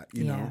limit that,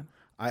 you know.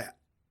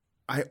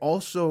 I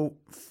also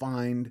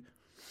find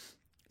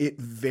it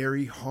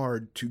very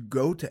hard to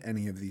go to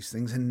any of these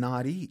things and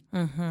not eat.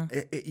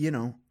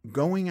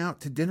 Going out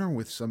to dinner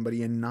with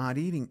somebody and not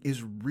eating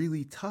is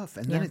really tough.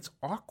 And then it's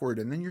awkward.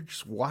 And then you're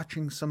just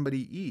watching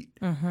somebody eat.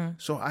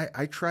 So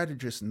I try to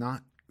just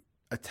not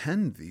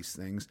attend these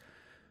things.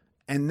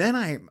 And then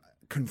I'm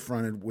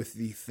confronted with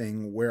the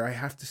thing where I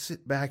have to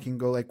sit back and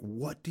go like,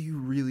 what do you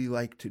really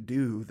like to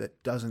do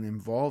that doesn't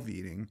involve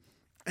eating?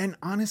 And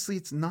honestly,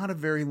 it's not a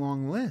very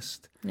long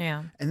list.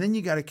 Yeah. And then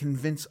you got to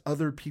convince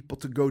other people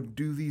to go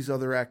do these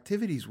other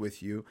activities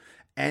with you.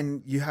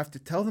 And you have to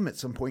tell them at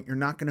some point you're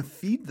not going to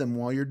feed them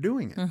while you're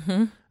doing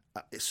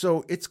it.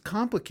 So it's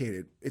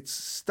complicated. It's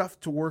stuff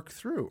to work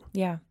through.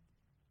 Yeah.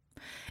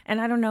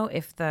 And I don't know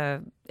if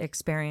the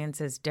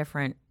experience is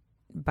different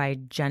by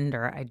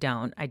gender. I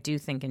don't. I do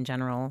think in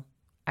general,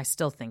 I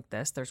still think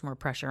there's more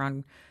pressure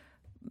on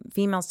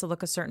females to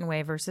look a certain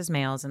way versus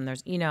males, and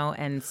there's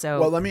and so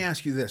well, let me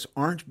ask you this: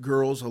 aren't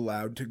girls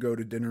allowed to go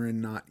to dinner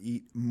and not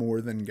eat more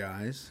than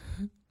guys?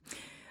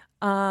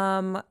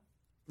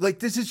 Like,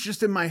 this is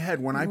just in my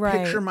head when I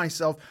picture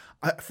myself.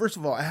 First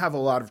of all, I have a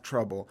lot of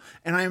trouble,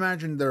 and I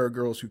imagine there are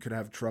girls who could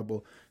have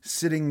trouble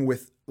sitting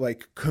with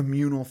like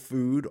communal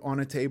food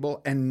on a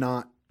table and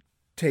not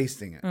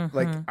tasting it.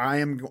 Like, I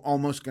am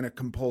almost going to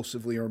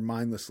compulsively or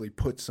mindlessly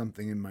put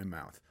something in my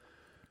mouth.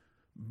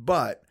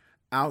 But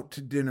out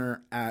to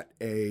dinner at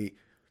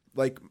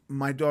like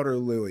my daughter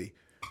Lily,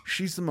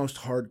 she's the most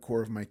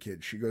hardcore of my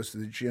kids. She goes to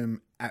the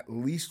gym at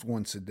least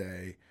once a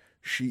day.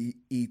 She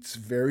eats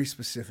very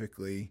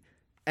specifically,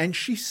 and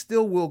she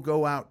still will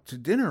go out to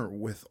dinner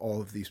with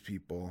all of these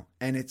people,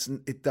 and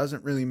it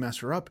doesn't really mess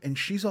her up. And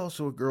she's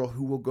also a girl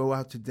who will go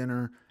out to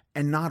dinner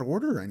and not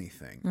order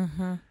anything.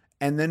 Mm-hmm.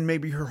 And then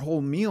maybe her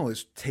whole meal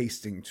is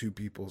tasting two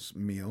people's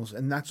meals,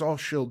 and that's all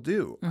she'll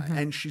do. Mm-hmm.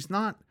 And she's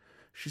not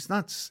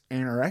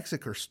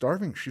anorexic or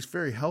starving. She's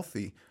very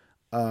healthy.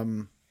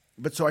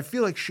 But so I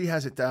feel like she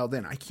has it dialed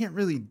in. I can't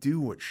really do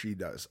what she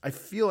does. I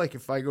feel like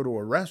if I go to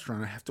a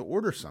restaurant, I have to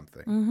order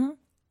something. Mm-hmm.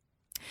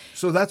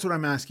 So that's what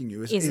I'm asking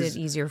you. Is it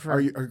easier for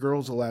are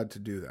girls allowed to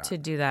do that? To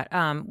do that?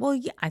 Well,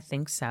 yeah, I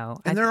think so.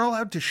 And they're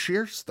allowed to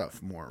share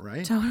stuff more,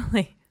 right?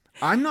 Totally.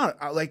 I'm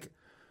not like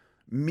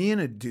me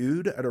and a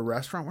dude at a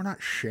restaurant. We're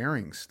not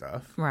sharing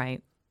stuff,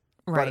 Right.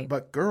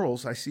 But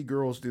girls, I see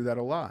girls do that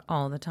a lot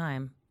all the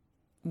time.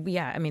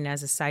 Yeah, I mean,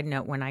 as a side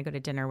note, when I go to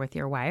dinner with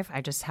your wife,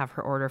 I just have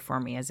her order for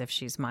me as if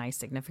she's my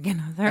significant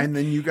other. And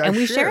then you guys and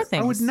we share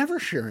things. I would never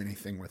share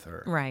anything with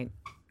her. Right.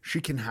 She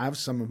can have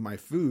some of my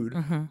food,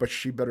 but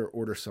she better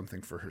order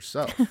something for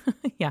herself.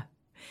 Yeah.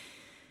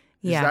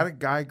 Is that a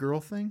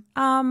guy-girl thing?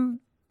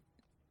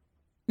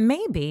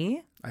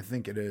 Maybe. I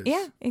think it is.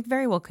 Yeah, it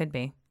very well could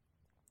be.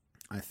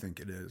 I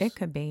think it is. It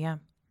could be, yeah.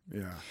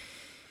 Yeah.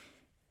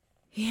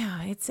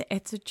 Yeah,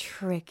 it's a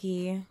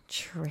tricky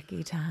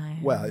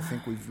time. Well, I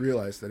think we've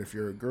realized that if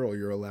you're a girl,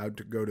 you're allowed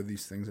to go to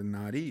these things and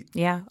not eat.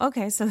 Yeah.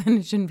 Okay. So then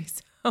it shouldn't be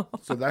so.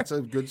 So that's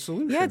a good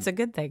solution. Yeah, it's a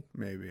good thing.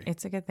 Maybe.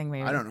 It's a good thing,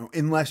 maybe. I don't know.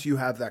 Unless you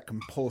have that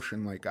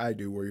compulsion like I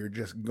do where you're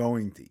just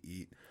going to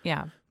eat.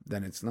 Yeah.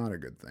 Then it's not a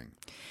good thing.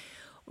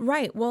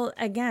 Right. Well,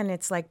 again,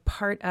 it's like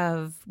part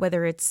of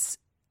whether it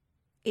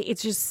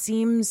just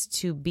seems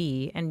to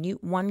be, and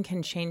one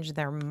can change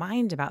their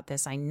mind about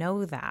this. I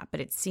know that, but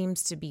it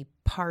seems to be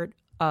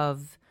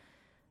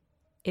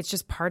it's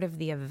just part of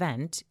the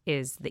event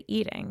is the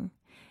eating.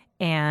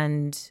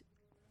 And,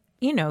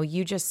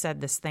 you just said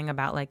this thing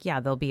about like,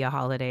 yeah, there'll be a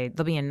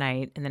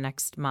night in the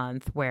next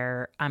month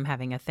where I'm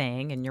having a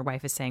thing and your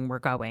wife is saying we're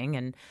going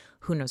and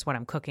who knows what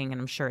I'm cooking and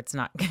I'm sure it's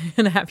not going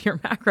to have your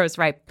macros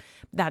right.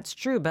 That's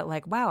true. But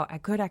like, wow, I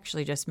could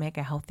actually just make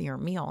a healthier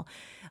meal.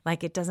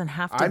 Like it doesn't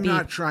have to be. I'm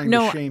not trying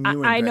to shame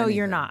you. I know anything.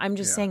 you're not. I'm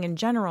just saying in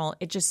general,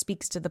 it just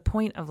speaks to the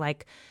point of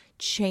like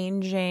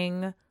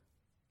changing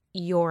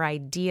your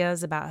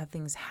ideas about how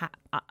things,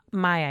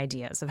 my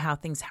ideas of how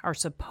things are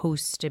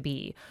supposed to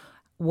be,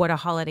 what a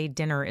holiday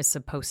dinner is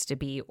supposed to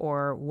be,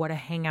 or what a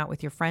hangout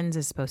with your friends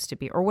is supposed to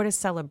be, or what a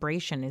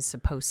celebration is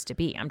supposed to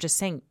be. I'm just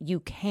saying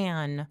you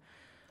can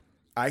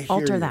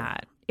alter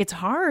that. It's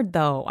hard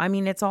though. I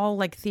mean, it's all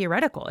like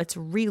theoretical. It's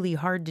really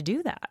hard to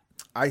do that.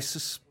 I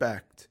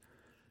suspect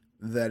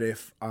that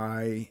if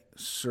I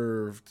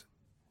served,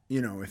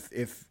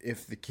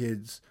 if the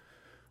kids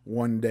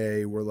one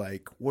day were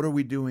like, what are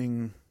we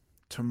doing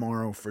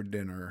tomorrow for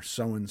dinner?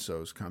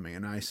 So-and-so's coming.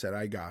 And I said,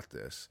 I got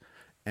this.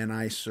 And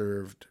I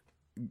served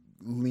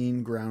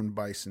lean ground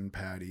bison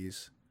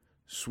patties,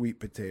 sweet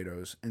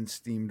potatoes, and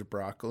steamed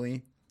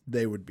broccoli.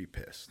 They would be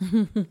pissed.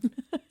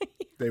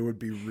 They would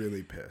be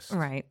really pissed.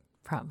 Right.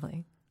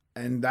 Probably.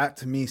 And that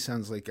to me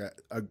sounds like a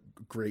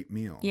great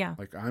meal. Yeah.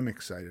 Like I'm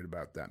excited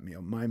about that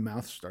meal. My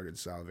mouth started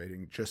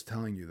salivating just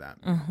telling you that.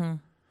 Mm-hmm.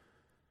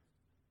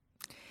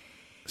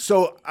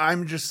 So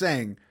I'm just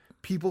saying,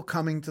 people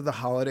coming to the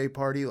holiday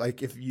party,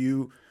 like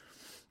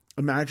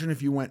imagine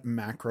if you went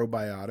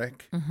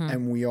macrobiotic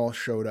and we all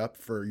showed up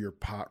for your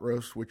pot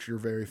roast, which you're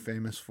very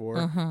famous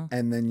for,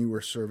 and then you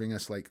were serving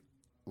us like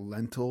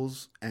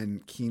lentils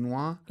and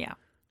quinoa. Yeah.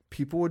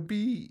 People would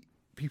be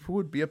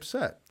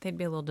upset. They'd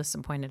be a little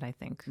disappointed, I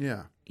think.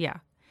 Yeah. Yeah.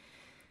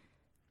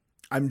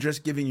 I'm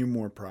just giving you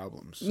more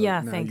problems. So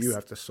yeah, now thanks. you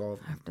have to solve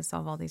them. I have to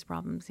solve all these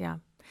problems, yeah.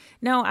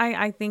 No,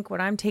 I think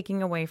what I'm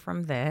taking away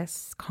from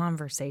this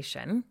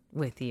conversation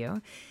with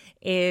you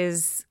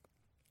is,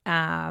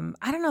 I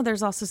don't know,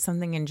 there's also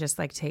something in just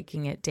like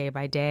taking it day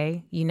by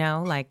day,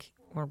 like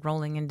we're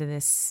rolling into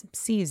this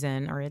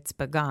season or it's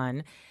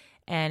begun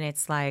and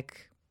it's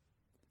like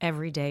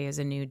every day is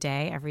a new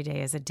day. Every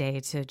day is a day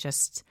to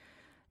just,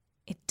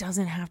 it just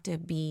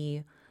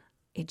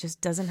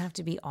doesn't have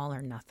to be all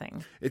or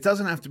nothing. It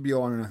doesn't have to be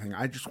all or nothing.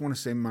 I just want to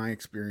say my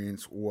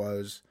experience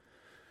was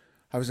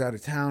I was out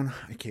of town.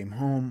 I came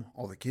home.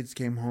 All the kids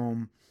came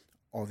home.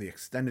 All the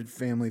extended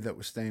family that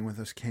was staying with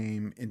us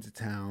came into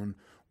town.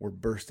 We're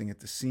bursting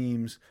at the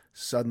seams.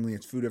 Suddenly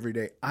it's food every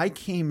day. I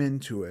came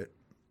into it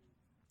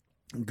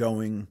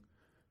going,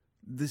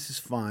 this is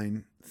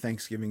fine.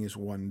 Thanksgiving is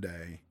one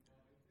day.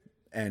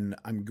 And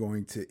I'm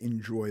going to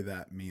enjoy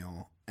that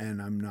meal.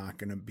 And I'm not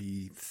going to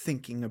be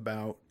thinking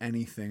about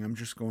anything. I'm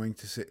just going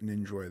to sit and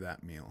enjoy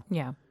that meal.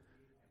 Yeah.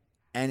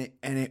 And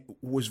it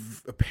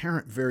was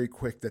apparent very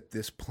quick that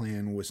this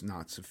plan was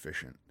not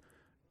sufficient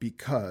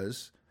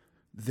because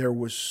there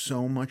was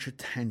so much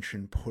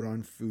attention put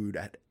on food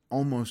at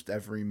almost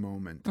every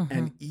moment.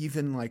 And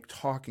even like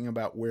talking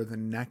about where the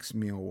next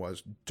meal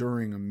was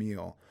during a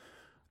meal,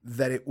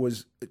 that it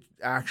was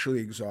actually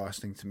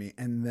exhausting to me.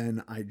 And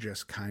then I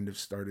just kind of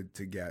started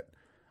to get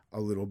a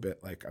little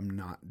bit like, I'm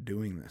not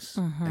doing this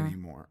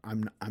anymore.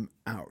 I'm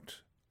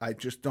out. I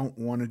just don't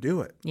want to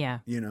do it. Yeah.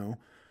 You know,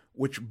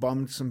 which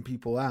bummed some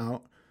people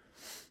out.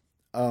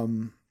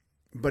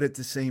 But at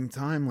the same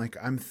time, like,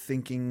 I'm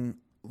thinking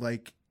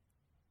like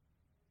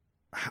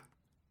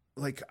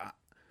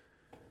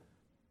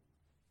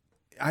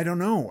I don't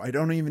know.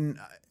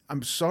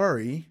 I'm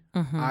sorry.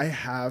 I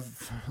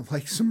have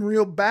like some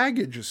real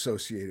baggage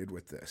associated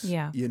with this.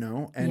 Yeah. You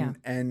know,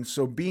 and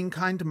so being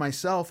kind to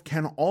myself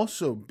can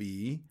also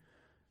be,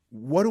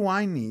 what do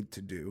I need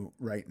to do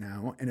right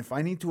now? And if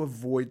I need to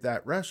avoid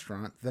that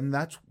restaurant, then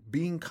that's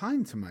being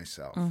kind to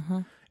myself.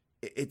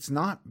 It's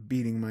not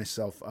beating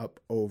myself up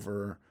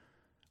over,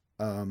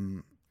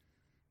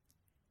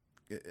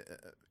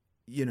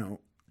 you know,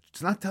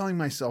 it's not telling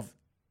myself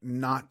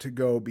not to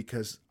go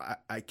because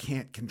I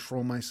can't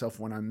control myself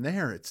when I'm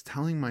there. It's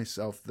telling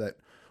myself that,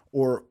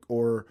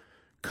 or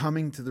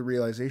coming to the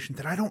realization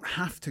that I don't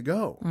have to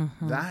go.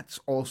 That's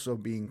also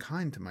being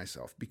kind to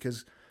myself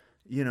because,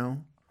 you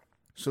know,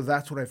 so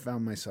that's what I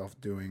found myself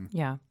doing.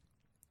 Yeah.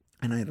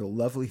 And I had a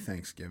lovely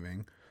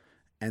Thanksgiving.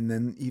 And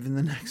then even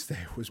the next day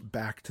it was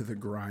back to the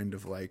grind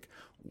of like,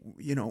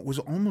 you know, it was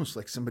almost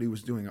like somebody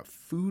was doing a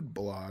food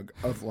blog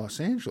of Los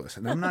Angeles.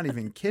 And I'm not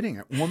even kidding.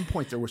 At one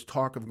point there was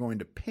talk of going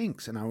to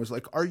Pink's. And I was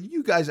like, are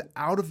you guys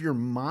out of your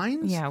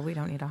minds? Yeah, we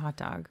don't need a hot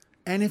dog.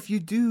 And if you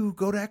do,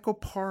 go to Echo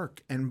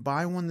Park and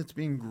buy one that's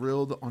being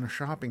grilled on a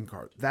shopping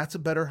cart. That's a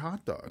better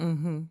hot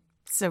dog.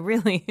 So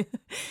really,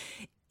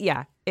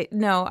 yeah.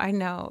 No, I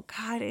know.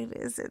 God, it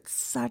is. It's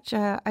such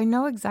a, I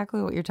know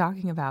exactly what you're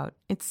talking about.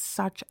 It's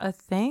such a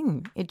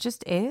thing. It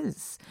just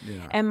is.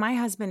 Yeah. And my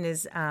husband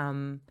is,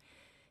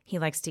 he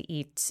likes to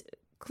eat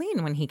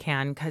clean when he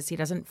can because he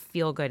doesn't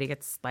feel good. He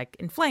gets like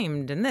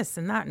inflamed and this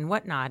and that and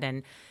whatnot.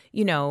 And,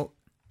 you know,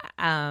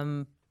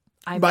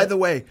 by the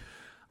way,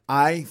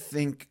 I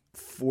think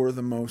for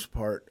the most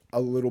part,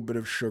 a little bit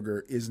of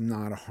sugar is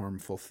not a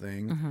harmful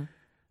thing.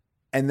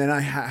 And then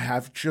I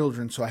have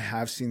children, so I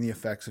have seen the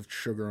effects of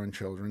sugar on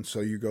children. So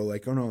you go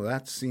like, oh no,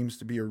 that seems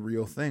to be a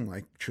real thing.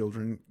 Like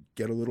children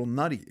get a little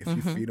nutty if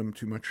you feed them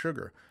too much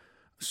sugar.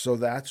 So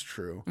that's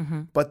true.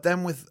 But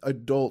then with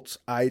adults,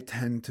 I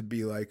tend to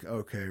be like,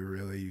 okay,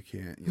 really, you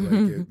can't. You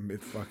like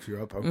it fucks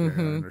you up. Okay,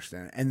 I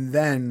understand. And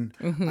then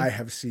I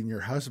have seen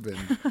your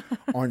husband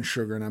on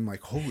sugar, and I'm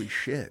like, holy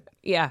shit.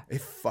 Yeah. It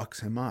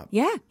fucks him up.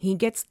 Yeah.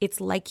 It's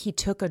like he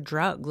took a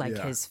drug. Like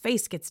his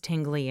face gets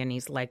tingly and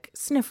he's like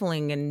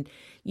sniffling and,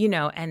 you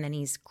know, and then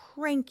he's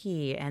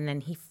cranky and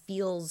then he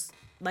feels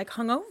like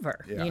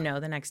hungover, you know,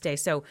 the next day.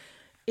 So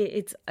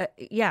it's,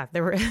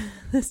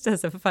 this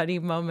does a funny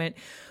moment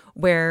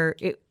where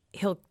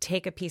he'll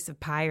take a piece of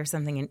pie or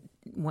something and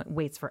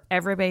waits for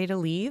everybody to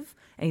leave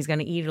and he's going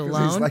to eat it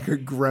alone. He's like a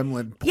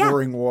gremlin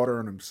pouring water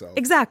on himself.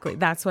 Exactly.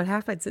 That's what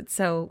happens. It's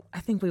so I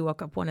think we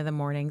woke up one of the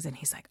mornings and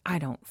he's like, I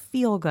don't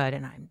feel good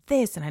and I'm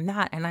this and I'm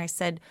that. And I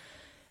said,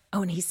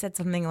 oh, and he said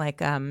something like,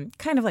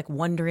 kind of like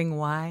wondering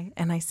why.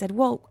 And I said,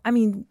 well, I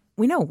mean,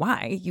 we know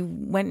why. You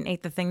went and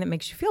ate the thing that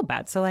makes you feel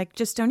bad. So like,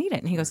 just don't eat it.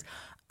 And he goes,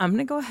 I'm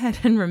going to go ahead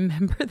and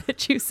remember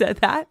that you said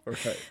that.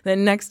 Okay.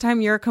 Then next time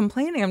you're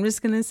complaining, I'm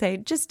just going to say,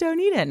 just don't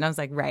eat it. And I was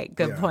like, right,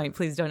 good point.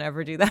 Please don't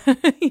ever do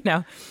that. You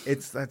know,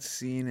 it's that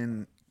scene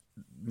in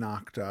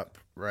Knocked Up,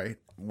 right?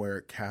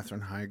 Where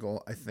Katherine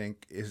Heigl, I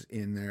think, is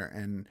in there.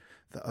 And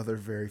the other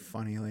very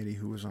funny lady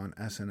who was on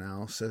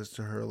SNL says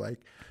to her, like,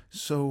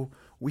 so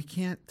we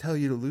can't tell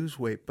you to lose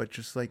weight, but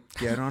just like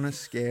get on a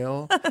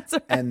scale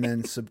and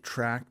then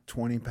subtract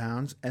 20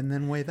 pounds and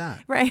then weigh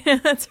that. Right.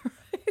 That's right.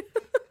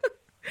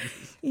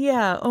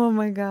 Yeah. Oh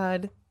my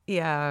God.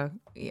 Yeah.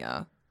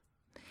 Yeah.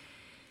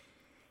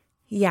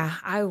 Yeah.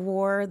 I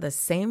wore the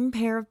same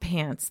pair of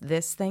pants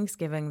this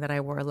Thanksgiving that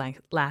I wore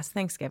last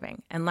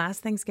Thanksgiving. And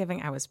last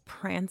Thanksgiving, I was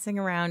prancing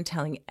around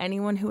telling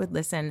anyone who would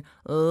listen,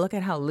 look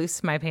at how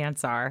loose my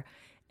pants are.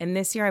 And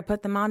this year I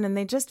put them on and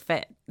they just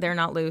fit. They're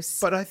not loose.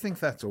 But I think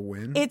that's a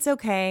win. It's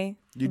okay.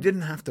 You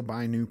didn't have to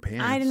buy new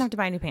pants. I didn't have to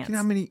buy new pants. Do you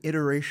know how many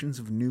iterations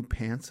of new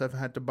pants I've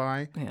had to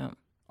buy? Yeah.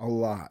 A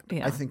lot.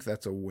 Yeah. I think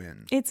that's a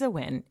win. It's a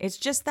win. It's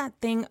just that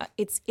thing.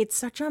 It's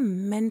such a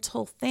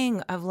mental thing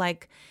of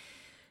like,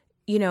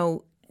 you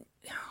know,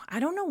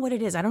 I don't know what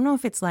it is. I don't know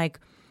if it's like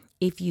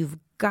if you've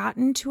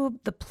gotten to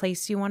the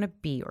place you want to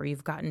be or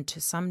you've gotten to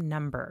some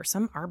number,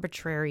 some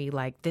arbitrary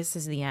like this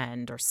is the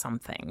end or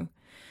something.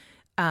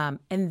 And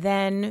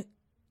then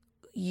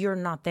you're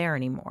not there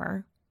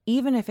anymore.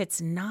 Even if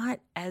it's not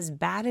as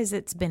bad as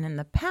it's been in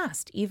the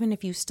past, even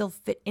if you still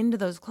fit into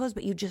those clothes,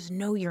 but you just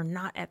know you're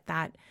not at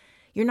that.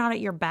 You're not at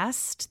your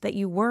best that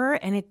you were,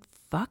 and it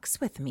fucks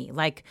with me.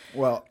 Like,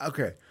 well,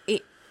 okay.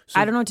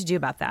 I don't know what to do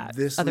about that.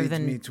 This leads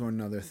me to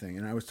another thing,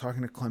 and I was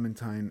talking to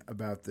Clementine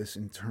about this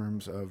in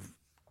terms of,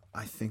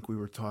 I think we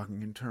were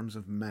talking in terms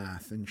of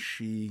math, and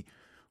she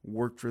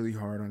worked really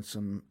hard on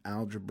some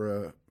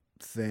algebra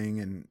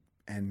thing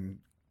and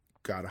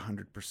got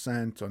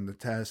 100% on the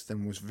test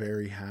and was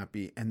very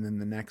happy. And then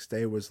the next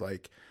day was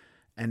like,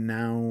 and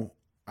now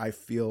I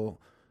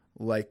feel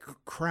like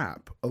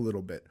crap a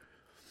little bit.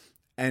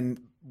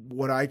 And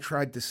what I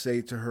tried to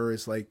say to her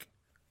is like,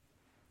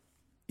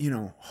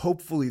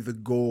 hopefully the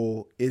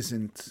goal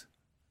isn't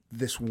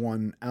this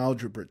one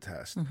algebra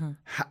test.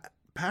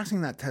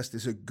 Passing that test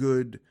is a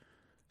good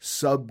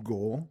sub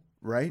goal,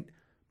 right?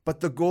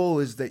 But the goal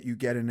is that you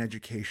get an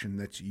education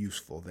that's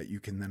useful, that you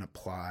can then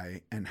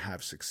apply and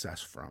have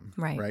success from.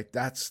 Right?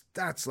 That's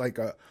like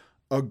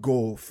a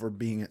goal for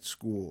being at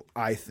school,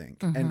 I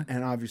think.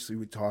 And obviously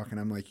we talk and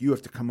I'm like, you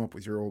have to come up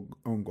with your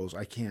own goals.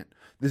 I can't.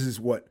 This is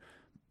what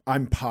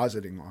I'm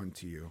positing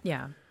onto you.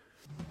 Yeah.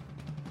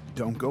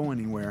 Don't go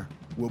anywhere.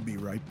 We'll be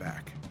right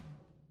back.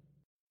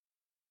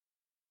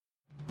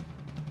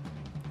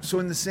 So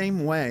in the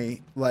same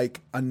way,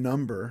 like a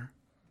number,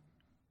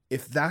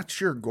 if that's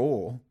your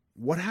goal,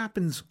 what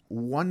happens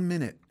 1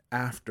 minute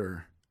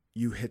after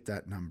you hit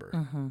that number?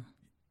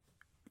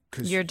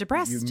 Because you're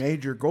depressed. You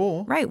made your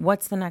goal. Right.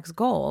 What's the next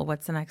goal?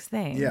 What's the next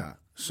thing? Yeah.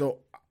 So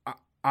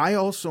I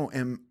also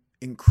am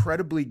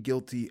incredibly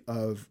guilty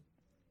of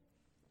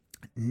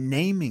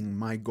naming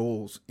my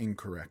goals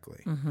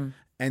incorrectly.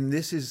 And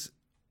this is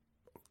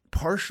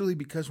partially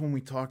because when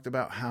we talked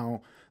about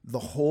how the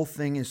whole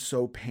thing is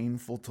so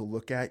painful to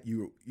look at,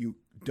 you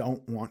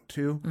don't want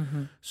to.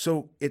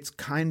 So it's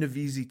kind of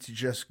easy to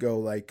just go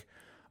like,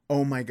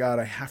 oh my God,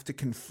 I have to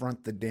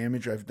confront the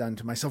damage I've done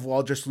to myself. Well,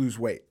 I'll just lose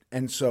weight.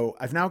 And so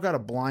I've now got a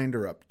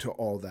blinder up to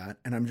all that,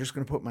 and I'm just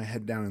going to put my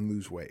head down and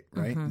lose weight,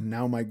 right? And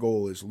now my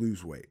goal is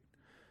lose weight.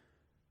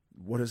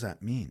 What does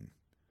that mean?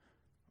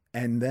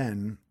 And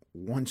then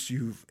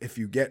if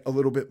you get a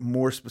little bit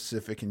more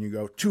specific and you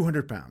go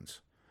 200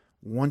 pounds,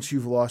 once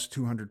you've lost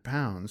 200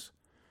 pounds,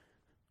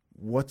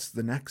 what's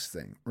the next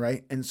thing,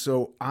 right? And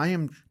so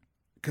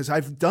because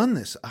I've done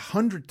this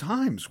 100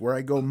 times where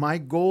I go, my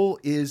goal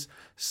is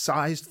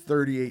size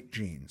 38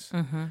 jeans.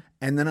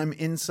 And then I'm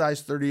in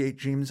size 38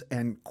 jeans,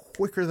 and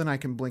quicker than I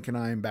can blink an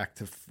eye, I'm back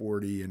to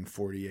 40 and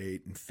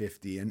 48 and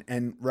 50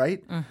 and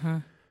right?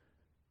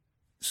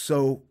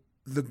 So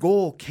the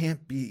goal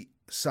can't be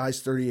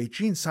size 38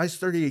 jeans. Size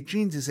 38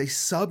 jeans is a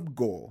sub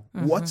goal.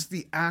 What's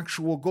the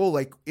actual goal?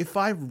 Like if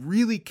I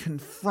really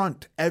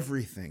confront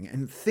everything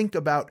and think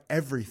about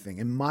everything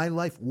in my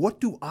life,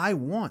 what do I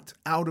want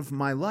out of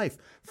my life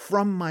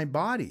from my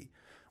body?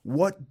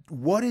 What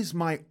is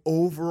my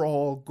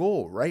overall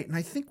goal, right? And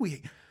I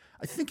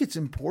think it's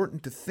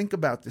important to think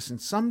about this in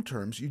some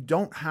terms. You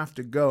don't have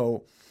to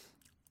go,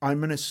 I'm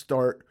going to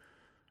start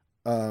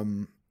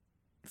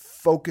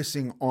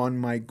focusing on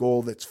my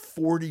goal that's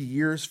 40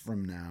 years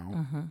from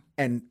now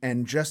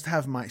and just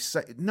have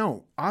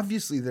no,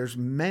 obviously there's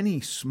many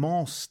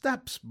small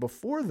steps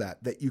before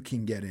that you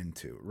can get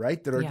into,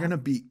 right? That are going to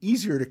be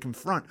easier to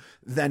confront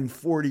than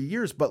 40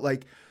 years. But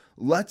like,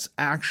 let's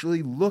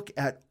actually look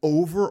at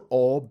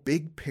overall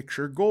big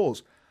picture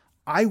goals.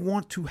 I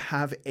want to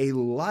have a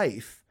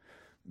life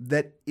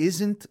that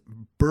isn't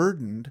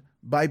burdened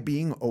by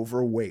being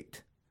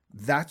overweight.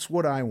 That's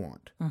what I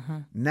want.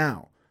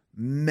 Now,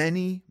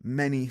 many,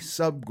 many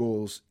sub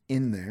goals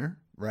in there,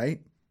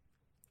 right?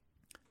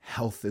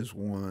 Health is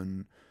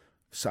one,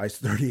 size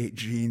 38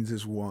 jeans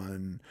is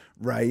one,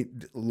 right?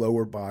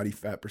 Lower body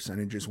fat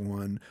percentage is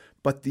one.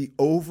 But the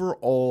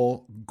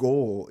overall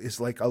goal is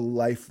like a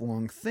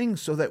lifelong thing,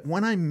 so that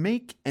when I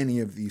make any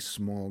of these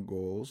small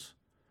goals,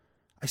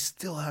 I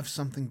still have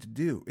something to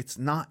do. It's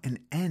not an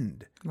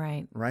end.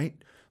 Right. Right?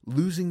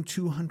 Losing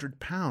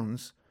 200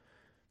 pounds,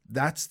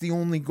 that's the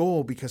only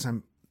goal, because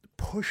I'm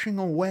pushing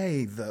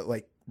away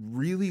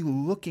really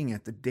looking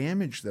at the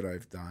damage that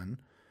I've done,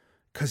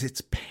 because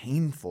it's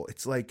painful.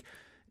 It's like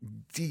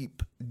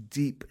deep,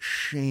 deep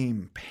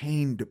shame,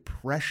 pain,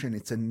 depression.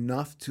 It's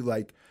enough to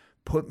like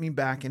put me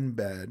back in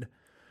bed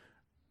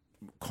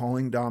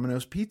calling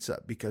Domino's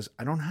Pizza, because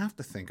I don't have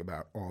to think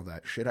about all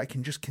that shit. I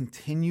can just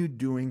continue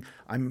doing,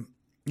 I'm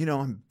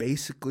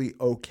basically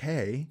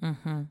okay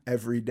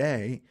every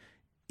day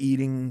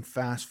eating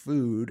fast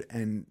food,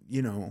 and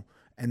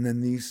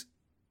then these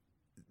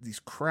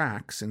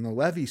cracks in the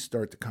levees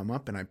start to come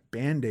up, and I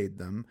Band-Aid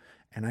them,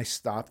 and I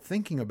stop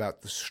thinking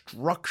about the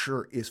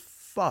structure is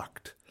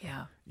fucked.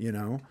 Yeah.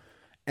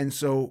 And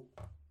so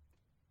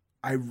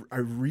I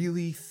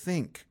really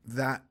think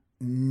that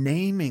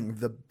naming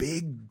the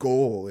big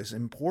goal is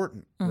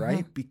important,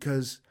 right?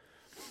 Because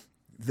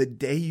the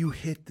day you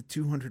hit the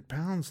 200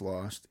 pounds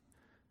lost,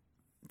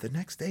 the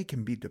next day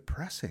can be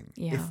depressing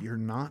if you're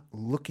not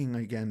looking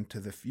again to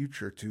the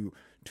future, to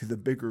the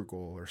bigger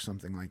goal or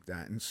something like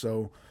that. And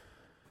so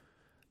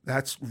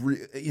that's,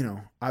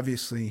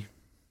 obviously,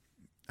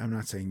 I'm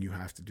not saying you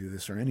have to do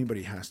this or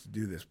anybody has to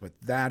do this, but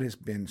that has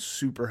been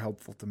super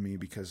helpful to me,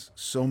 because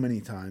so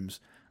many times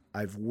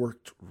I've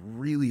worked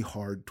really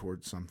hard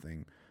towards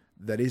something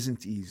that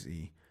isn't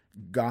easy,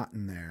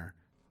 gotten there,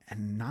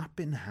 and not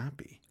been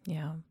happy.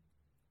 Yeah.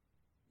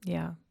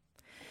 Yeah.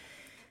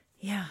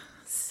 Yeah.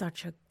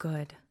 Such a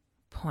good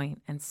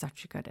point and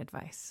such good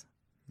advice.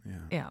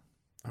 Yeah. Yeah.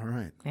 All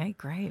right. Yeah,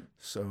 great.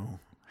 So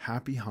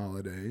happy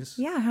holidays.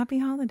 Yeah, happy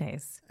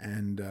holidays.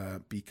 And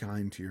be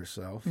kind to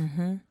yourself.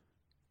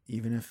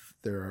 Even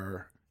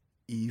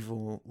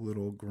evil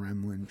little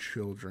gremlin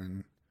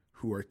children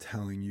who are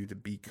telling you to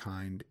be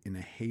kind in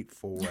a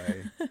hateful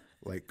way,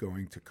 like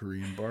going to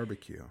Korean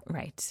barbecue.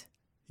 Right.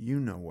 You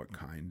know what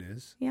kind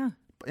is. Yeah.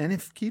 And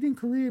if eating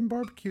Korean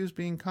barbecue is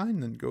being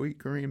kind, then go eat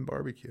Korean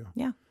barbecue.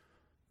 Yeah.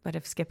 But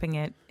if skipping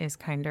it is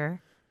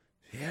kinder,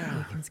 Yeah.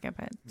 you can skip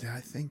it. Yeah,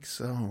 I think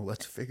so.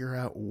 Let's figure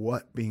out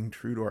what being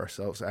true to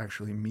ourselves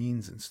actually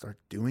means and start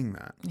doing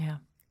that. Yeah.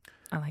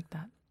 I like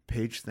that.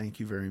 Paige, thank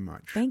you very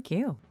much. Thank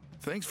you.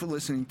 Thanks for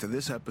listening to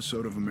this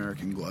episode of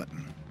American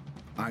Glutton.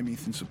 I'm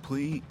Ethan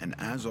Suplee, and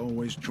as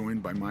always,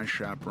 joined by my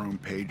chaperone,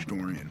 Paige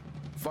Dorian.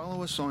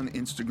 Follow us on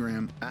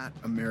Instagram at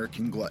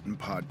American Glutton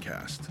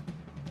Podcast.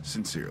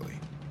 Sincerely.